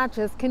 Dr.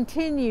 Matches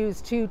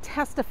continues to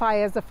testify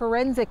as a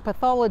forensic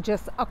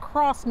pathologist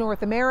across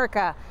North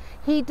America.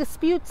 He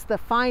disputes the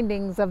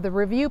findings of the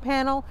review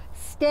panel,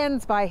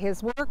 stands by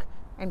his work,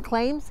 and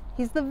claims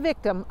he's the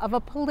victim of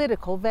a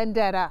political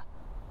vendetta.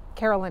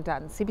 Carolyn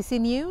Dunn, CBC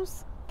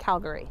News,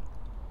 Calgary.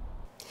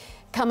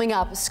 Coming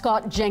up,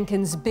 Scott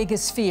Jenkins'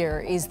 biggest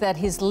fear is that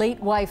his late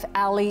wife,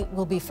 Ali,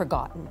 will be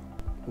forgotten.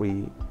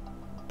 We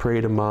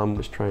pray to Mom,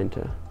 just trying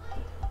to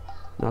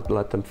not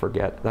let them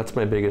forget. That's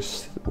my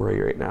biggest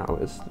worry right now,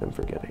 is them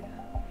forgetting.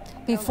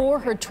 Before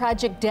her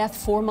tragic death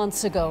 4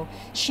 months ago,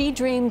 she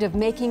dreamed of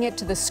making it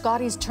to the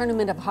Scotties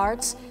Tournament of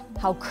Hearts,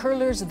 how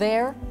curlers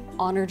there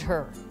honored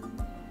her.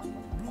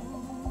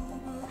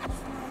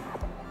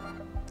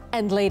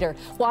 And later,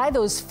 why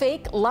those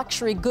fake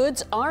luxury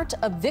goods aren't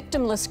a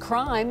victimless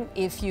crime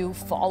if you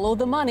follow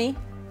the money.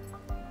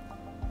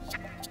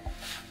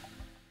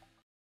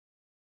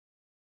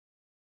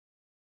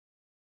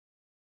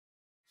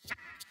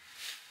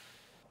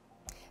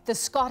 The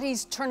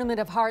Scotties Tournament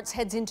of Hearts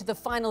heads into the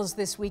finals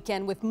this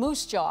weekend, with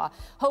Moose Jaw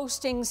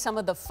hosting some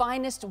of the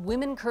finest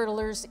women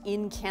curlers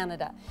in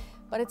Canada.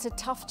 But it's a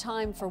tough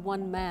time for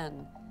one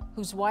man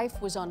whose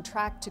wife was on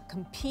track to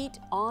compete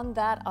on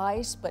that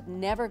ice but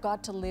never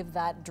got to live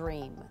that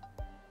dream.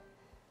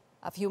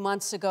 A few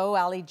months ago,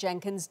 Ali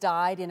Jenkins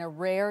died in a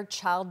rare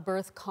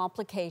childbirth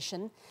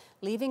complication,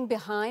 leaving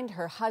behind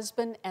her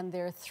husband and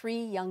their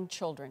 3 young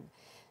children.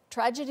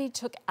 Tragedy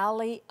took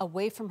Ali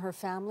away from her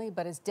family,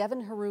 but as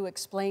Devin Haru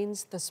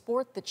explains, the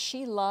sport that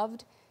she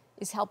loved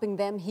is helping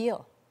them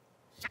heal.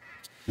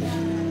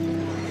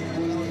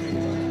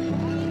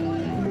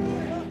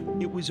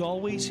 It was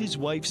always his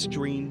wife's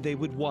dream they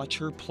would watch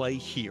her play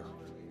here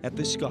at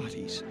the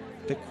Scotties,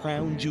 the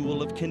crown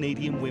jewel of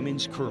Canadian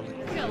women's curling.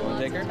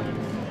 Take her.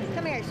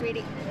 Come here,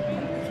 sweetie.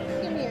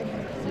 Come here.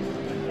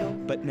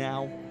 But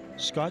now,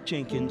 Scott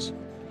Jenkins,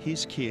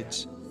 his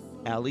kids,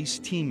 Ali's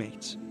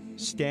teammates,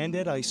 stand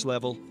at ice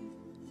level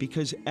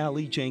because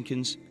Ali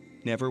Jenkins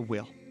never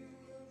will.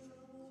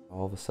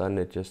 All of a sudden,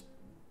 it just,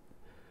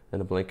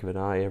 in a blink of an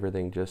eye,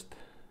 everything just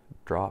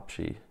dropped.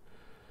 She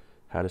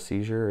had a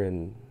seizure,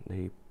 and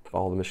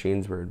all the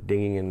machines were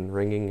dinging and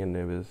ringing,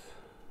 and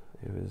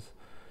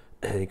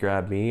he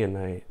grabbed me, and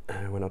I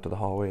went out to the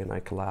hallway, and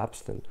I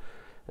collapsed, and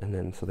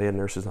then so they had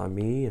nurses on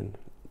me, and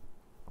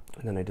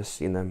then I just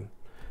seen them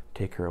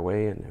take her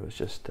away, and it was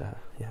just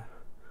yeah.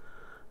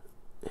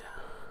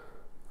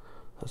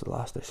 That was the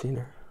last I seen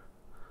her.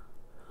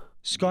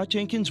 Scott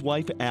Jenkins'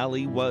 wife,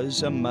 Ali,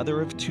 was a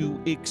mother of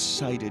 2,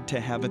 excited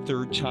to have a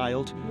 3rd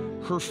child.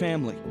 Her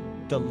family,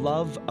 the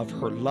love of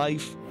her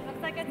life.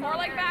 Looks like it's more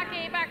like back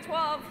 8, back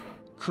 12.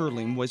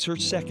 Curling was her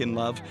second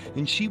love,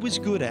 and she was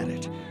good at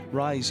it,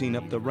 rising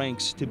up the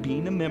ranks to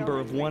being a member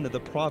of one of the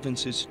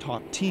province's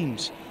top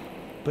teams.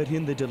 But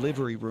in the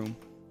delivery room,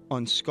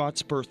 on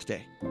Scott's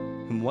birthday,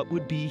 and what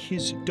would be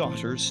his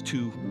daughter's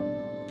too,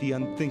 the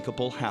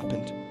unthinkable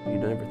happened. You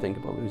never think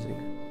about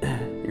losing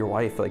your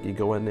wife. Like, you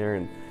go in there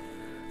and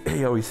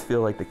you always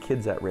feel like the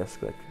kid's at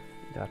risk. Like,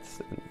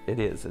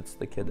 it's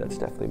the kid that's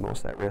definitely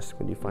most at risk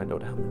when you find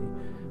out how many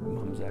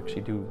moms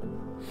actually do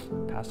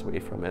pass away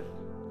from it.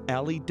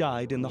 Ali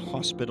died in the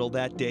hospital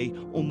that day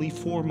only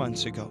 4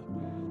 months ago,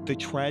 the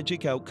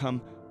tragic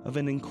outcome of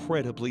an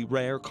incredibly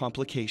rare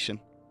complication.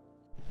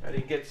 I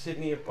didn't get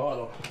Sydney a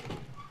bottle.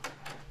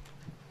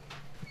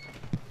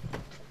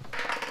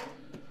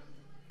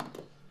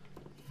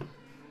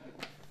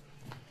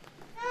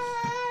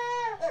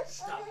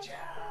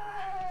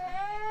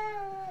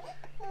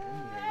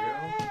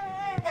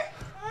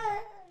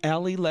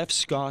 Ali left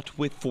Scott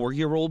with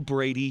 4-year-old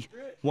Brady,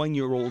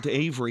 1-year-old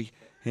Avery,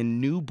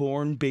 and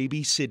newborn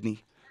baby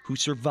Sydney, who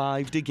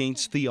survived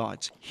against the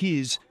odds,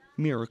 his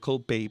miracle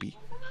baby.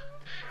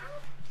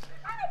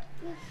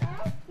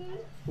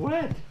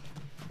 What?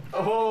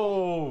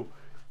 Oh!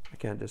 I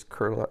can't just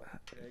curl up.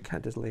 I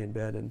can't just lay in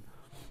bed and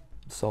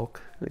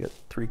sulk. I got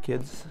 3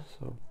 kids,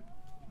 so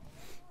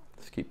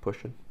just keep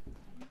pushing.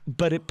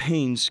 But it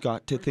pains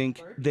Scott to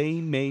think they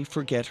may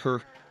forget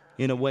her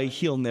in a way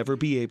he'll never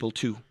be able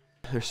to.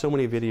 There's so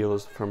many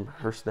videos from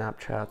her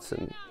Snapchats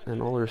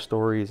and all her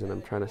stories, and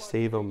I'm trying to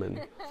save them,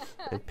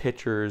 and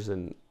pictures,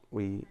 and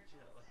we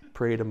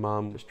pray to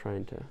Mom, just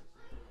trying to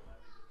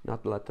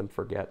not let them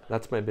forget.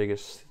 That's my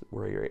biggest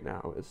worry right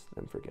now, is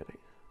them forgetting.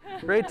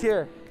 Right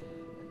here.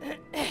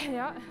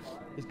 Yeah.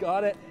 He's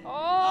got it.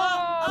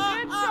 Oh,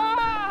 good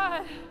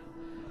shot!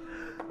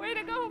 Way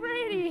to go,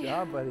 Brady! Good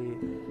job, buddy.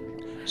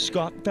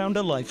 Scott found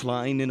a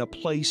lifeline in a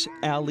place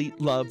Ali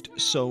loved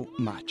so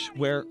much,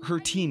 where her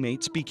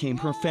teammates became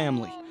her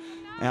family.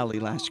 Ali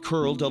last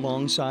curled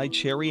alongside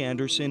Sherry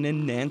Anderson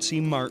and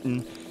Nancy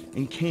Martin,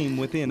 and came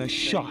within a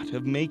shot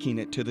of making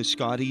it to the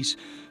Scotties.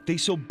 They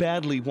so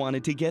badly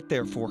wanted to get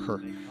there for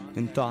her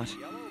and thought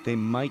they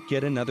might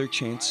get another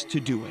chance to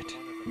do it.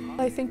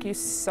 I think you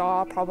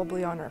saw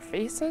probably on her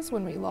faces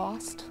when we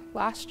lost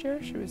last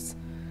year. She was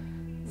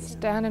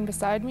standing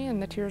beside me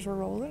and the tears were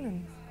rolling,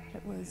 and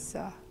it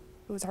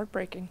was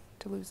heartbreaking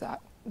to lose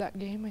that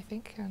game, I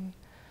think. And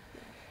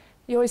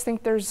you always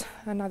think there's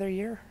another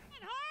year.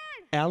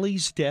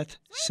 Allie's death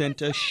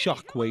sent a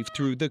shockwave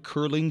through the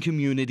curling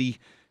community,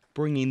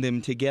 bringing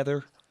them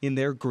together in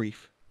their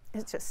grief.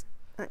 It's just,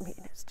 I mean,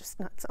 it's just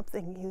not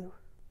something you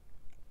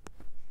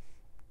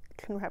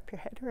can wrap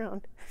your head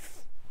around.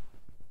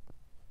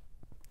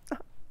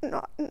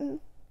 Not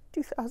in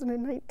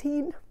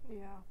 2019.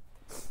 Yeah.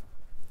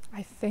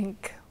 I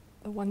think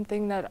the one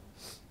thing that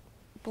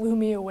blew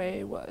me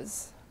away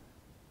was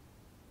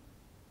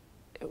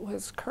it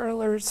was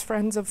curlers,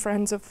 friends of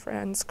friends of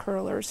friends,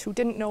 curlers who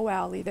didn't know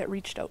Allie that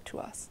reached out to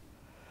us.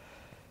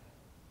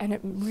 And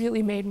it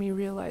really made me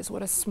realize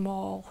what a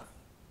small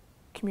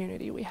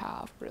community we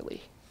have,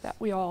 really, that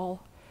we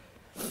all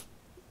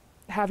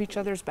have each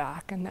other's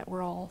back and that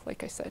we're all,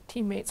 like I said,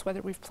 teammates,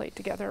 whether we've played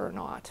together or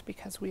not,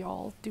 because we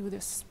all do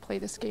this, play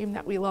this game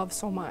that we love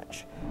so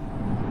much.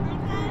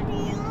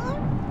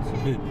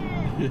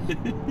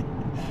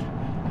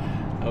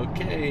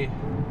 Okay,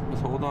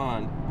 just hold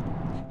on.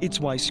 It's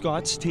why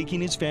Scott's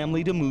taking his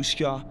family to Moose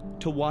Jaw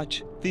to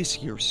watch this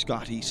year's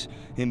Scotties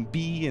and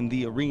be in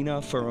the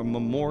arena for a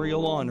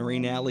memorial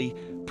honoring Allie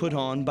put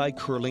on by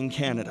Curling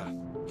Canada.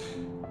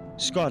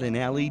 Scott and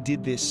Allie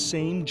did this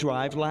same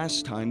drive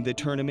last time the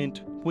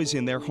tournament was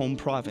in their home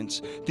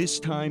province. This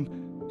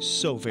time,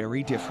 so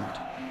very different.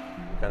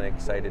 Kind of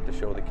excited to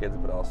show the kids,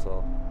 but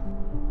also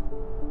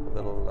a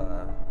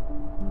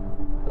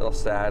little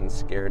sad and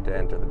scared to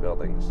enter the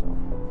building. So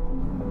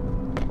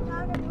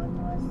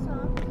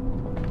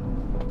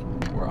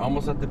we're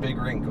almost at the big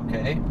rink,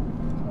 okay?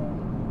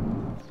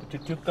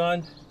 Put your toque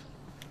on.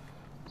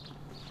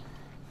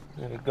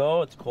 There we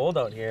go. It's cold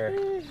out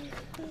here.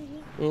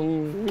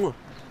 Let's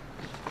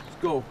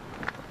go.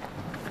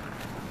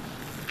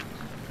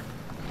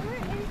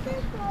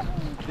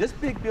 This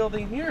big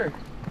building here.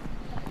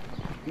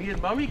 Me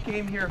and Mommy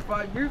came here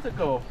 5 years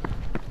ago.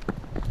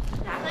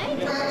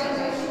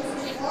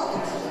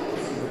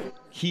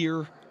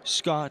 Here,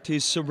 Scott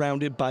is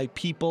surrounded by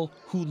people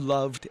who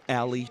loved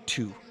Allie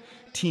too.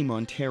 Team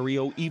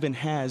Ontario even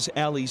has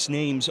Allie's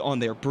names on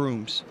their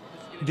brooms.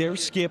 Their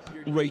skip,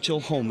 Rachel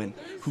Homan,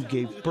 who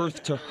gave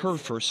birth to her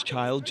first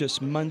child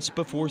just months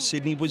before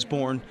Sydney was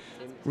born,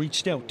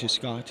 reached out to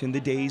Scott in the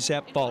days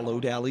that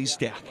followed Allie's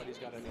death.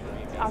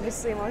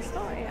 Obviously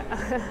emotional, yeah.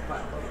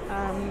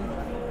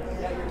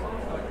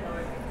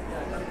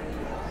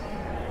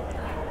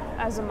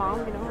 As a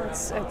mom, you know,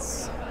 it's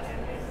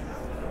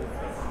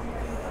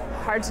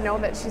hard to know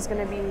that she's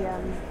going to be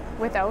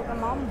without a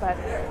mom, but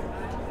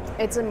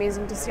it's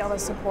amazing to see all the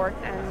support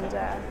and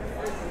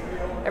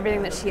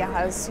everything that she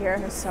has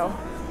here, so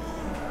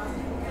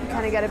you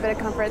kind of get a bit of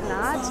comfort in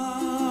that.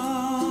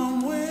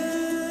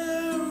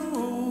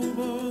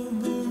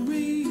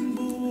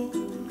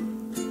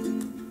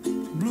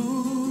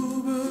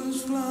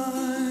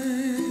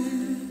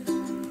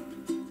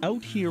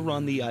 Out here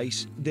on the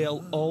ice,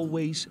 they'll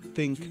always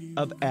think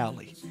of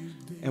Allie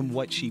and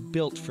what she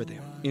built for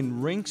them in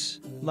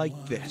rinks like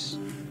this.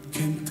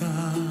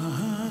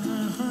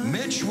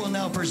 Mitch will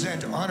now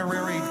present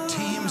honorary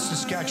Team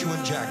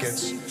Saskatchewan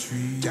jackets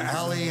to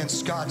Allie and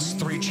Scott's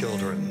 3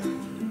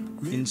 children.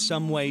 In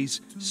some ways,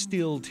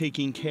 still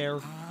taking care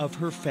of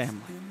her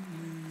family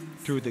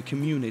through the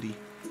community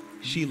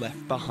she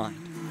left behind.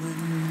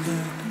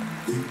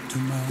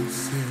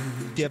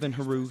 Devin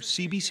Haru,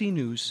 CBC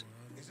News,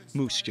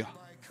 Moose Jaw.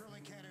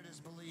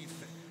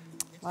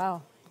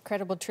 Wow,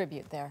 incredible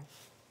tribute there.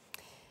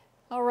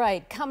 All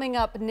right, coming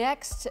up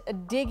next,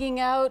 digging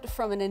out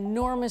from an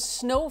enormous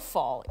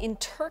snowfall in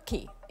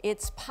Turkey.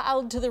 It's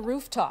piled to the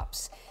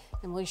rooftops,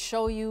 and we'll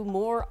show you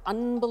more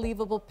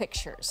unbelievable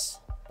pictures.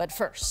 But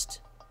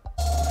first,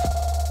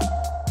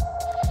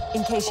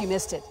 in case you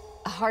missed it,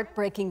 a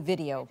heartbreaking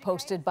video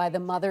posted by the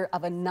mother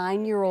of a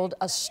 9-year-old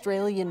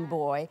Australian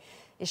boy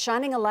is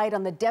shining a light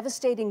on the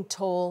devastating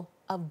toll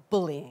of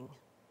bullying.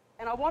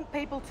 And I want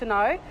people to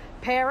know,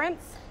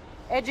 parents,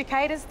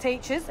 educators,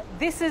 teachers,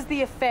 this is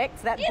the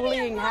effect that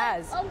bullying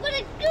has. I'm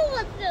gonna do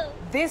with you.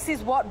 This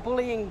is what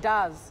bullying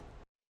does.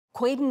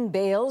 Quaden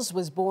Bales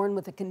was born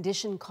with a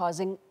condition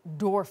causing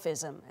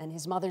dwarfism, and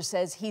his mother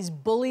says he's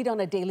bullied on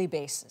a daily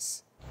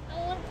basis. I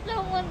want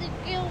someone to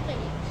kill me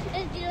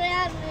and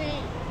drown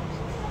me.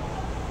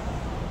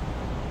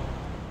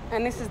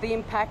 And this is the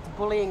impact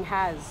bullying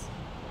has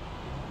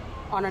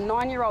on a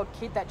 9-year-old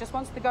kid that just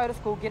wants to go to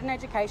school, get an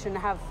education, and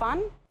have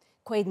fun.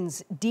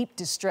 Quaden's deep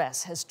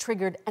distress has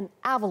triggered an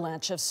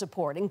avalanche of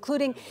support,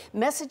 including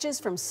messages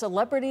from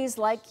celebrities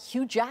like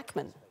Hugh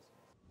Jackman.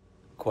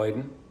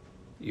 Quaden,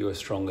 you are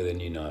stronger than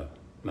you know,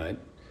 mate.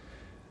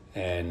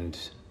 And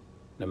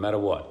no matter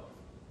what,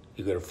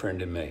 you got a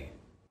friend in me.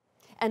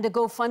 And a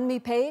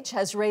GoFundMe page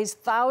has raised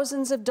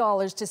thousands of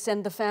dollars to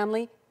send the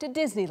family to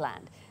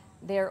Disneyland.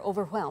 they're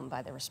overwhelmed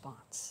by the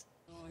response.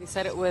 He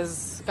said it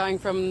was going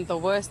from the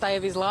worst day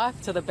of his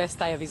life to the best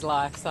day of his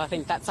life, so I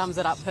think that sums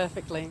it up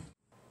perfectly.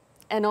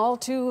 An all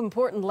too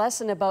important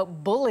lesson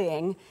about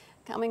bullying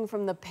coming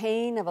from the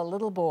pain of a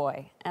little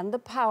boy and the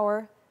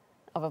power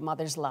of a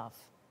mother's love.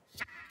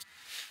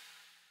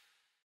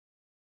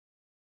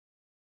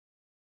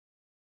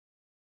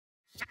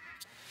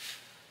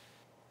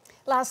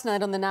 Last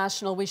night on The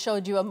National, we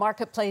showed you a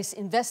marketplace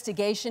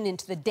investigation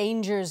into the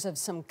dangers of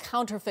some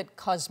counterfeit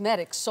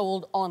cosmetics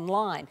sold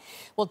online.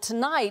 Well,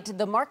 tonight,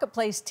 the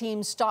marketplace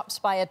team stops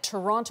by a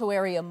Toronto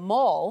area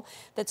mall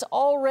that's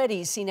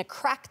already seen a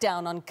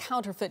crackdown on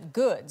counterfeit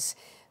goods.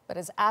 But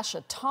as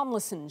Asha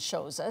Tomlinson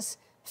shows us,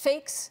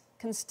 fakes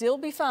can still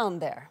be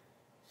found there.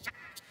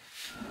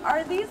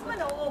 Are these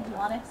Manolo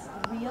Blahniks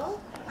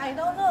real? I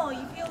don't know.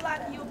 If you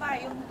like, you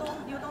buy.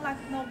 You don't like,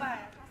 no buy.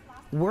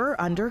 We're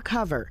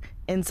undercover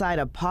inside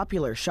a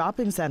popular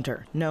shopping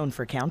center known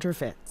for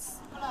counterfeits.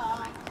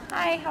 Hello.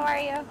 Hi, how are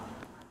you?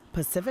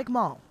 Pacific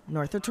Mall,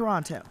 north of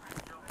Toronto.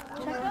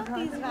 Check out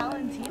these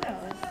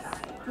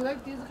Valentinos. You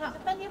like these?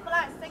 Depending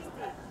flat, 60.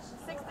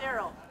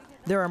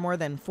 There are more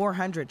than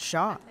 400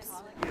 shops.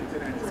 These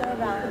are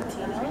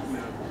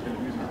Valentinos.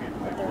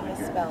 They're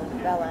misspelled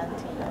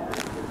Valentino.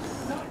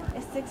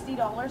 It's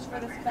 $60 for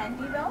this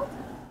Fendi belt.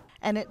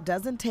 And it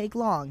doesn't take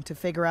long to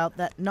figure out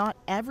that not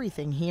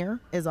everything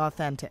here is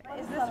authentic.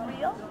 Is this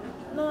real?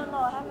 No,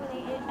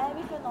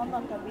 everything on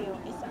the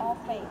real. It's all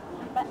fake.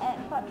 But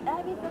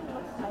everything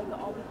looks like the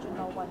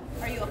original one.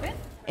 Are you open?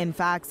 In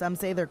fact, some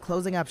say they're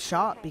closing up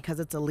shop because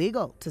it's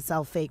illegal to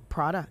sell fake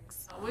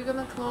products. We're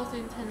gonna close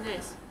in 10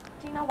 days.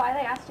 Do you know why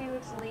they asked you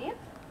to leave?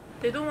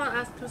 They don't want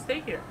us to stay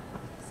here,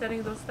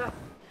 selling those stuff.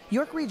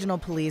 York Regional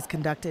Police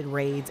conducted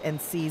raids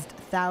and seized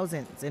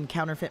thousands in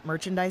counterfeit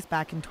merchandise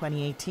back in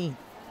 2018.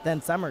 Then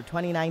summer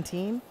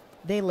 2019,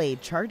 they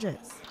laid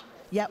charges.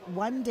 Yet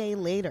one day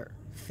later,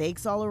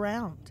 fakes all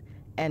around.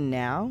 And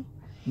now,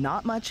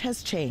 not much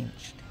has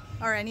changed.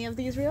 Are any of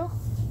these real?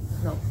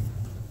 No.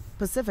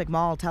 Pacific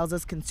Mall tells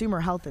us consumer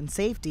health and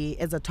safety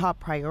is a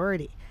top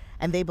priority,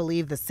 and they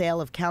believe the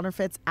sale of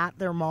counterfeits at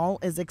their mall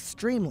is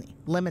extremely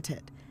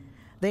limited.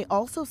 They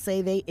also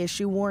say they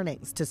issue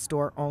warnings to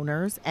store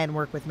owners and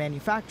work with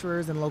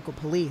manufacturers and local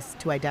police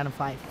to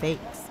identify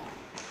fakes.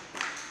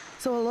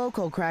 So a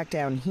local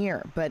crackdown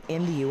here, but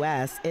in the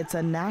U.S., it's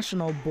a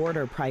national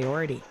border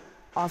priority.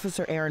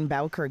 Officer Aaron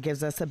Bowker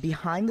gives us a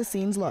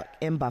behind-the-scenes look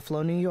in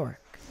Buffalo, New York.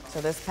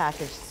 So this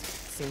package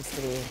seems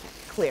to be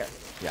clear.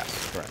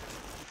 Yes, correct.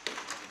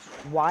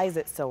 Why is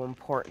it so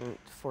important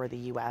for the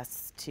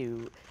U.S.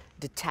 to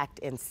detect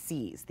and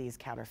seize these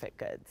counterfeit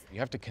goods? You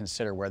have to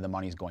consider where the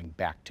money's going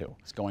back to.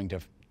 It's going to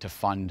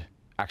fund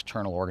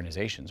external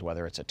organizations,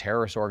 whether it's a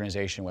terrorist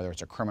organization, whether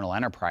it's a criminal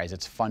enterprise,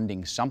 it's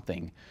funding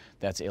something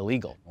that's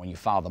illegal. When you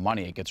follow the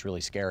money, it gets really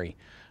scary.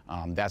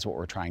 That's what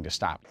we're trying to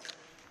stop.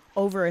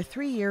 Over a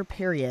 3-year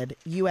period,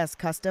 U.S.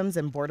 Customs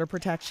and Border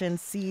Protection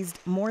seized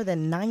more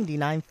than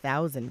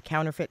 99,000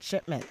 counterfeit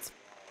shipments.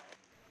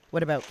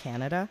 What about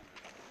Canada?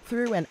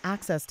 Through an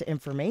access to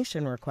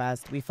information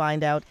request, we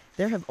find out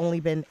there have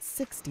only been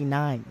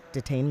 69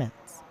 detainments.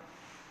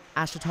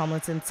 Asha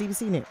Tomlinson,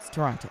 CBC News,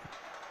 Toronto.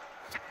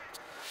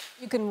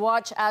 You can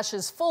watch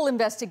Asha's full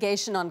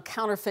investigation on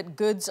counterfeit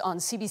goods on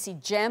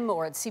CBC Gem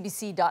or at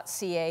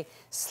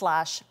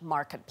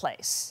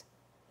cbc.ca/marketplace.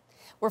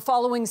 We're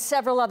following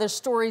several other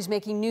stories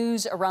making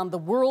news around the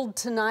world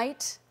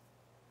tonight.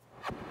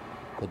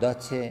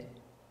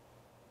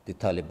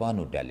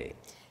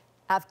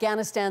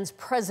 Afghanistan's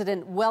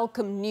president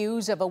welcomed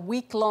news of a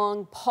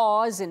week-long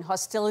pause in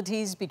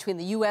hostilities between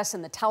the U.S.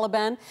 and the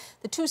Taliban.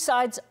 The two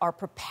sides are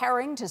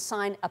preparing to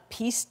sign a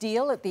peace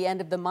deal at the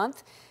end of the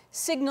month,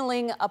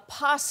 signaling a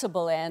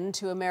possible end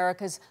to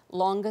America's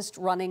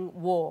longest-running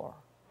war.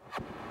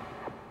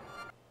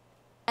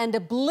 And a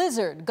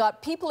blizzard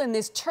got people in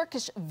this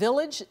Turkish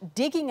village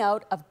digging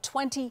out of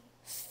 20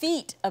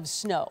 feet of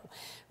snow.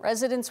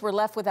 Residents were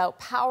left without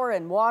power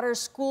and water.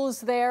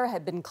 Schools there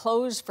had been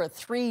closed for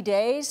 3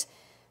 days.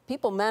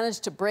 People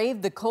managed to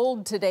brave the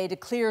cold today to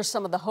clear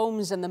some of the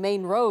homes and the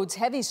main roads.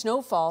 Heavy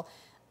snowfall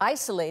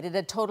isolated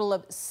a total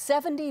of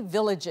 70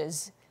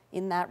 villages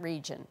in that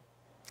region.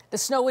 The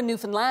snow in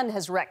Newfoundland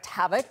has wreaked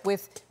havoc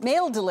with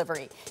mail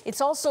delivery. It's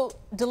also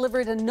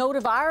delivered a note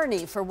of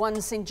irony for one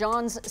St.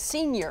 John's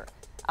senior.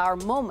 Our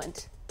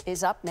moment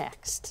is up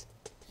next.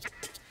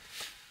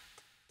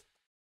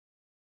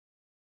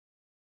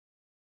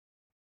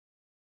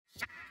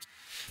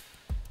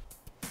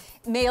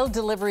 Mail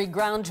delivery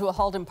ground to a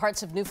halt in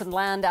parts of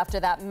Newfoundland after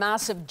that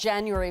massive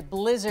January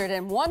blizzard,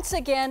 and once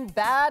again,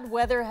 bad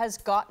weather has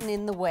gotten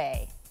in the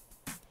way.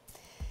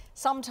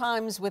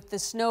 Sometimes with the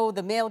snow,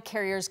 the mail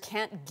carriers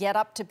can't get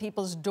up to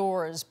people's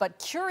doors, but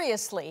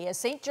curiously, a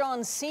St.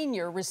 John's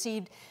senior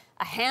received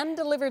a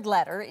hand-delivered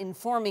letter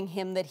informing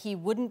him that he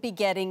wouldn't be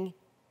getting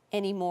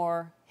any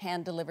more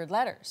hand-delivered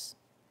letters.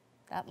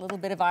 That little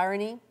bit of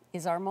irony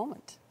is our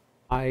moment.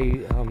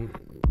 I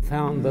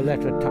found the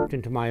letter tucked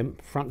into my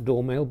front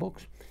door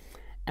mailbox,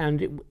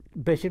 and it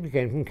basically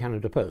came from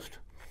Canada Post.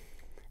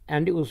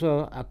 And it was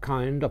a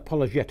kind,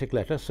 apologetic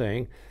letter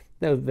saying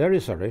they were very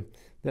sorry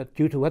that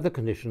due to weather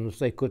conditions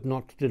they could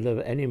not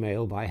deliver any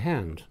mail by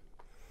hand.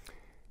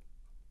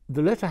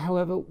 The letter,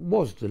 however,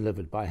 was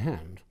delivered by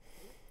hand.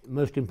 The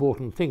most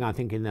important thing, I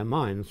think, in their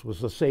minds was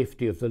the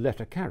safety of the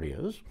letter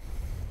carriers,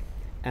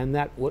 and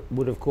that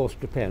would of course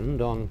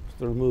depend on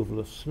the removal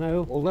of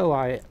snow. Although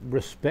I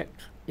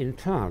respect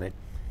entirely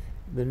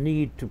the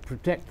need to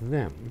protect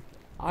them,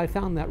 I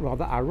found that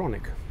rather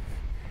ironic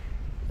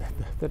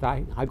that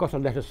I got a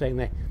letter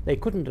saying they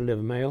couldn't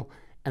deliver mail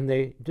and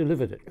they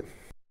delivered it.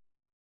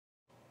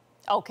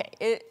 Okay,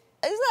 is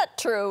that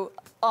true?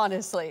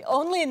 Honestly,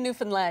 only in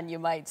Newfoundland, you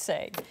might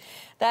say.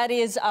 That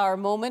is our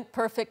moment,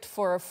 perfect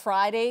for a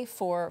Friday,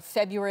 for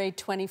February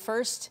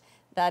 21st.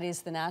 That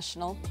is the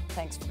National.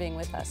 Thanks for being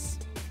with us.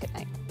 Good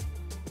night.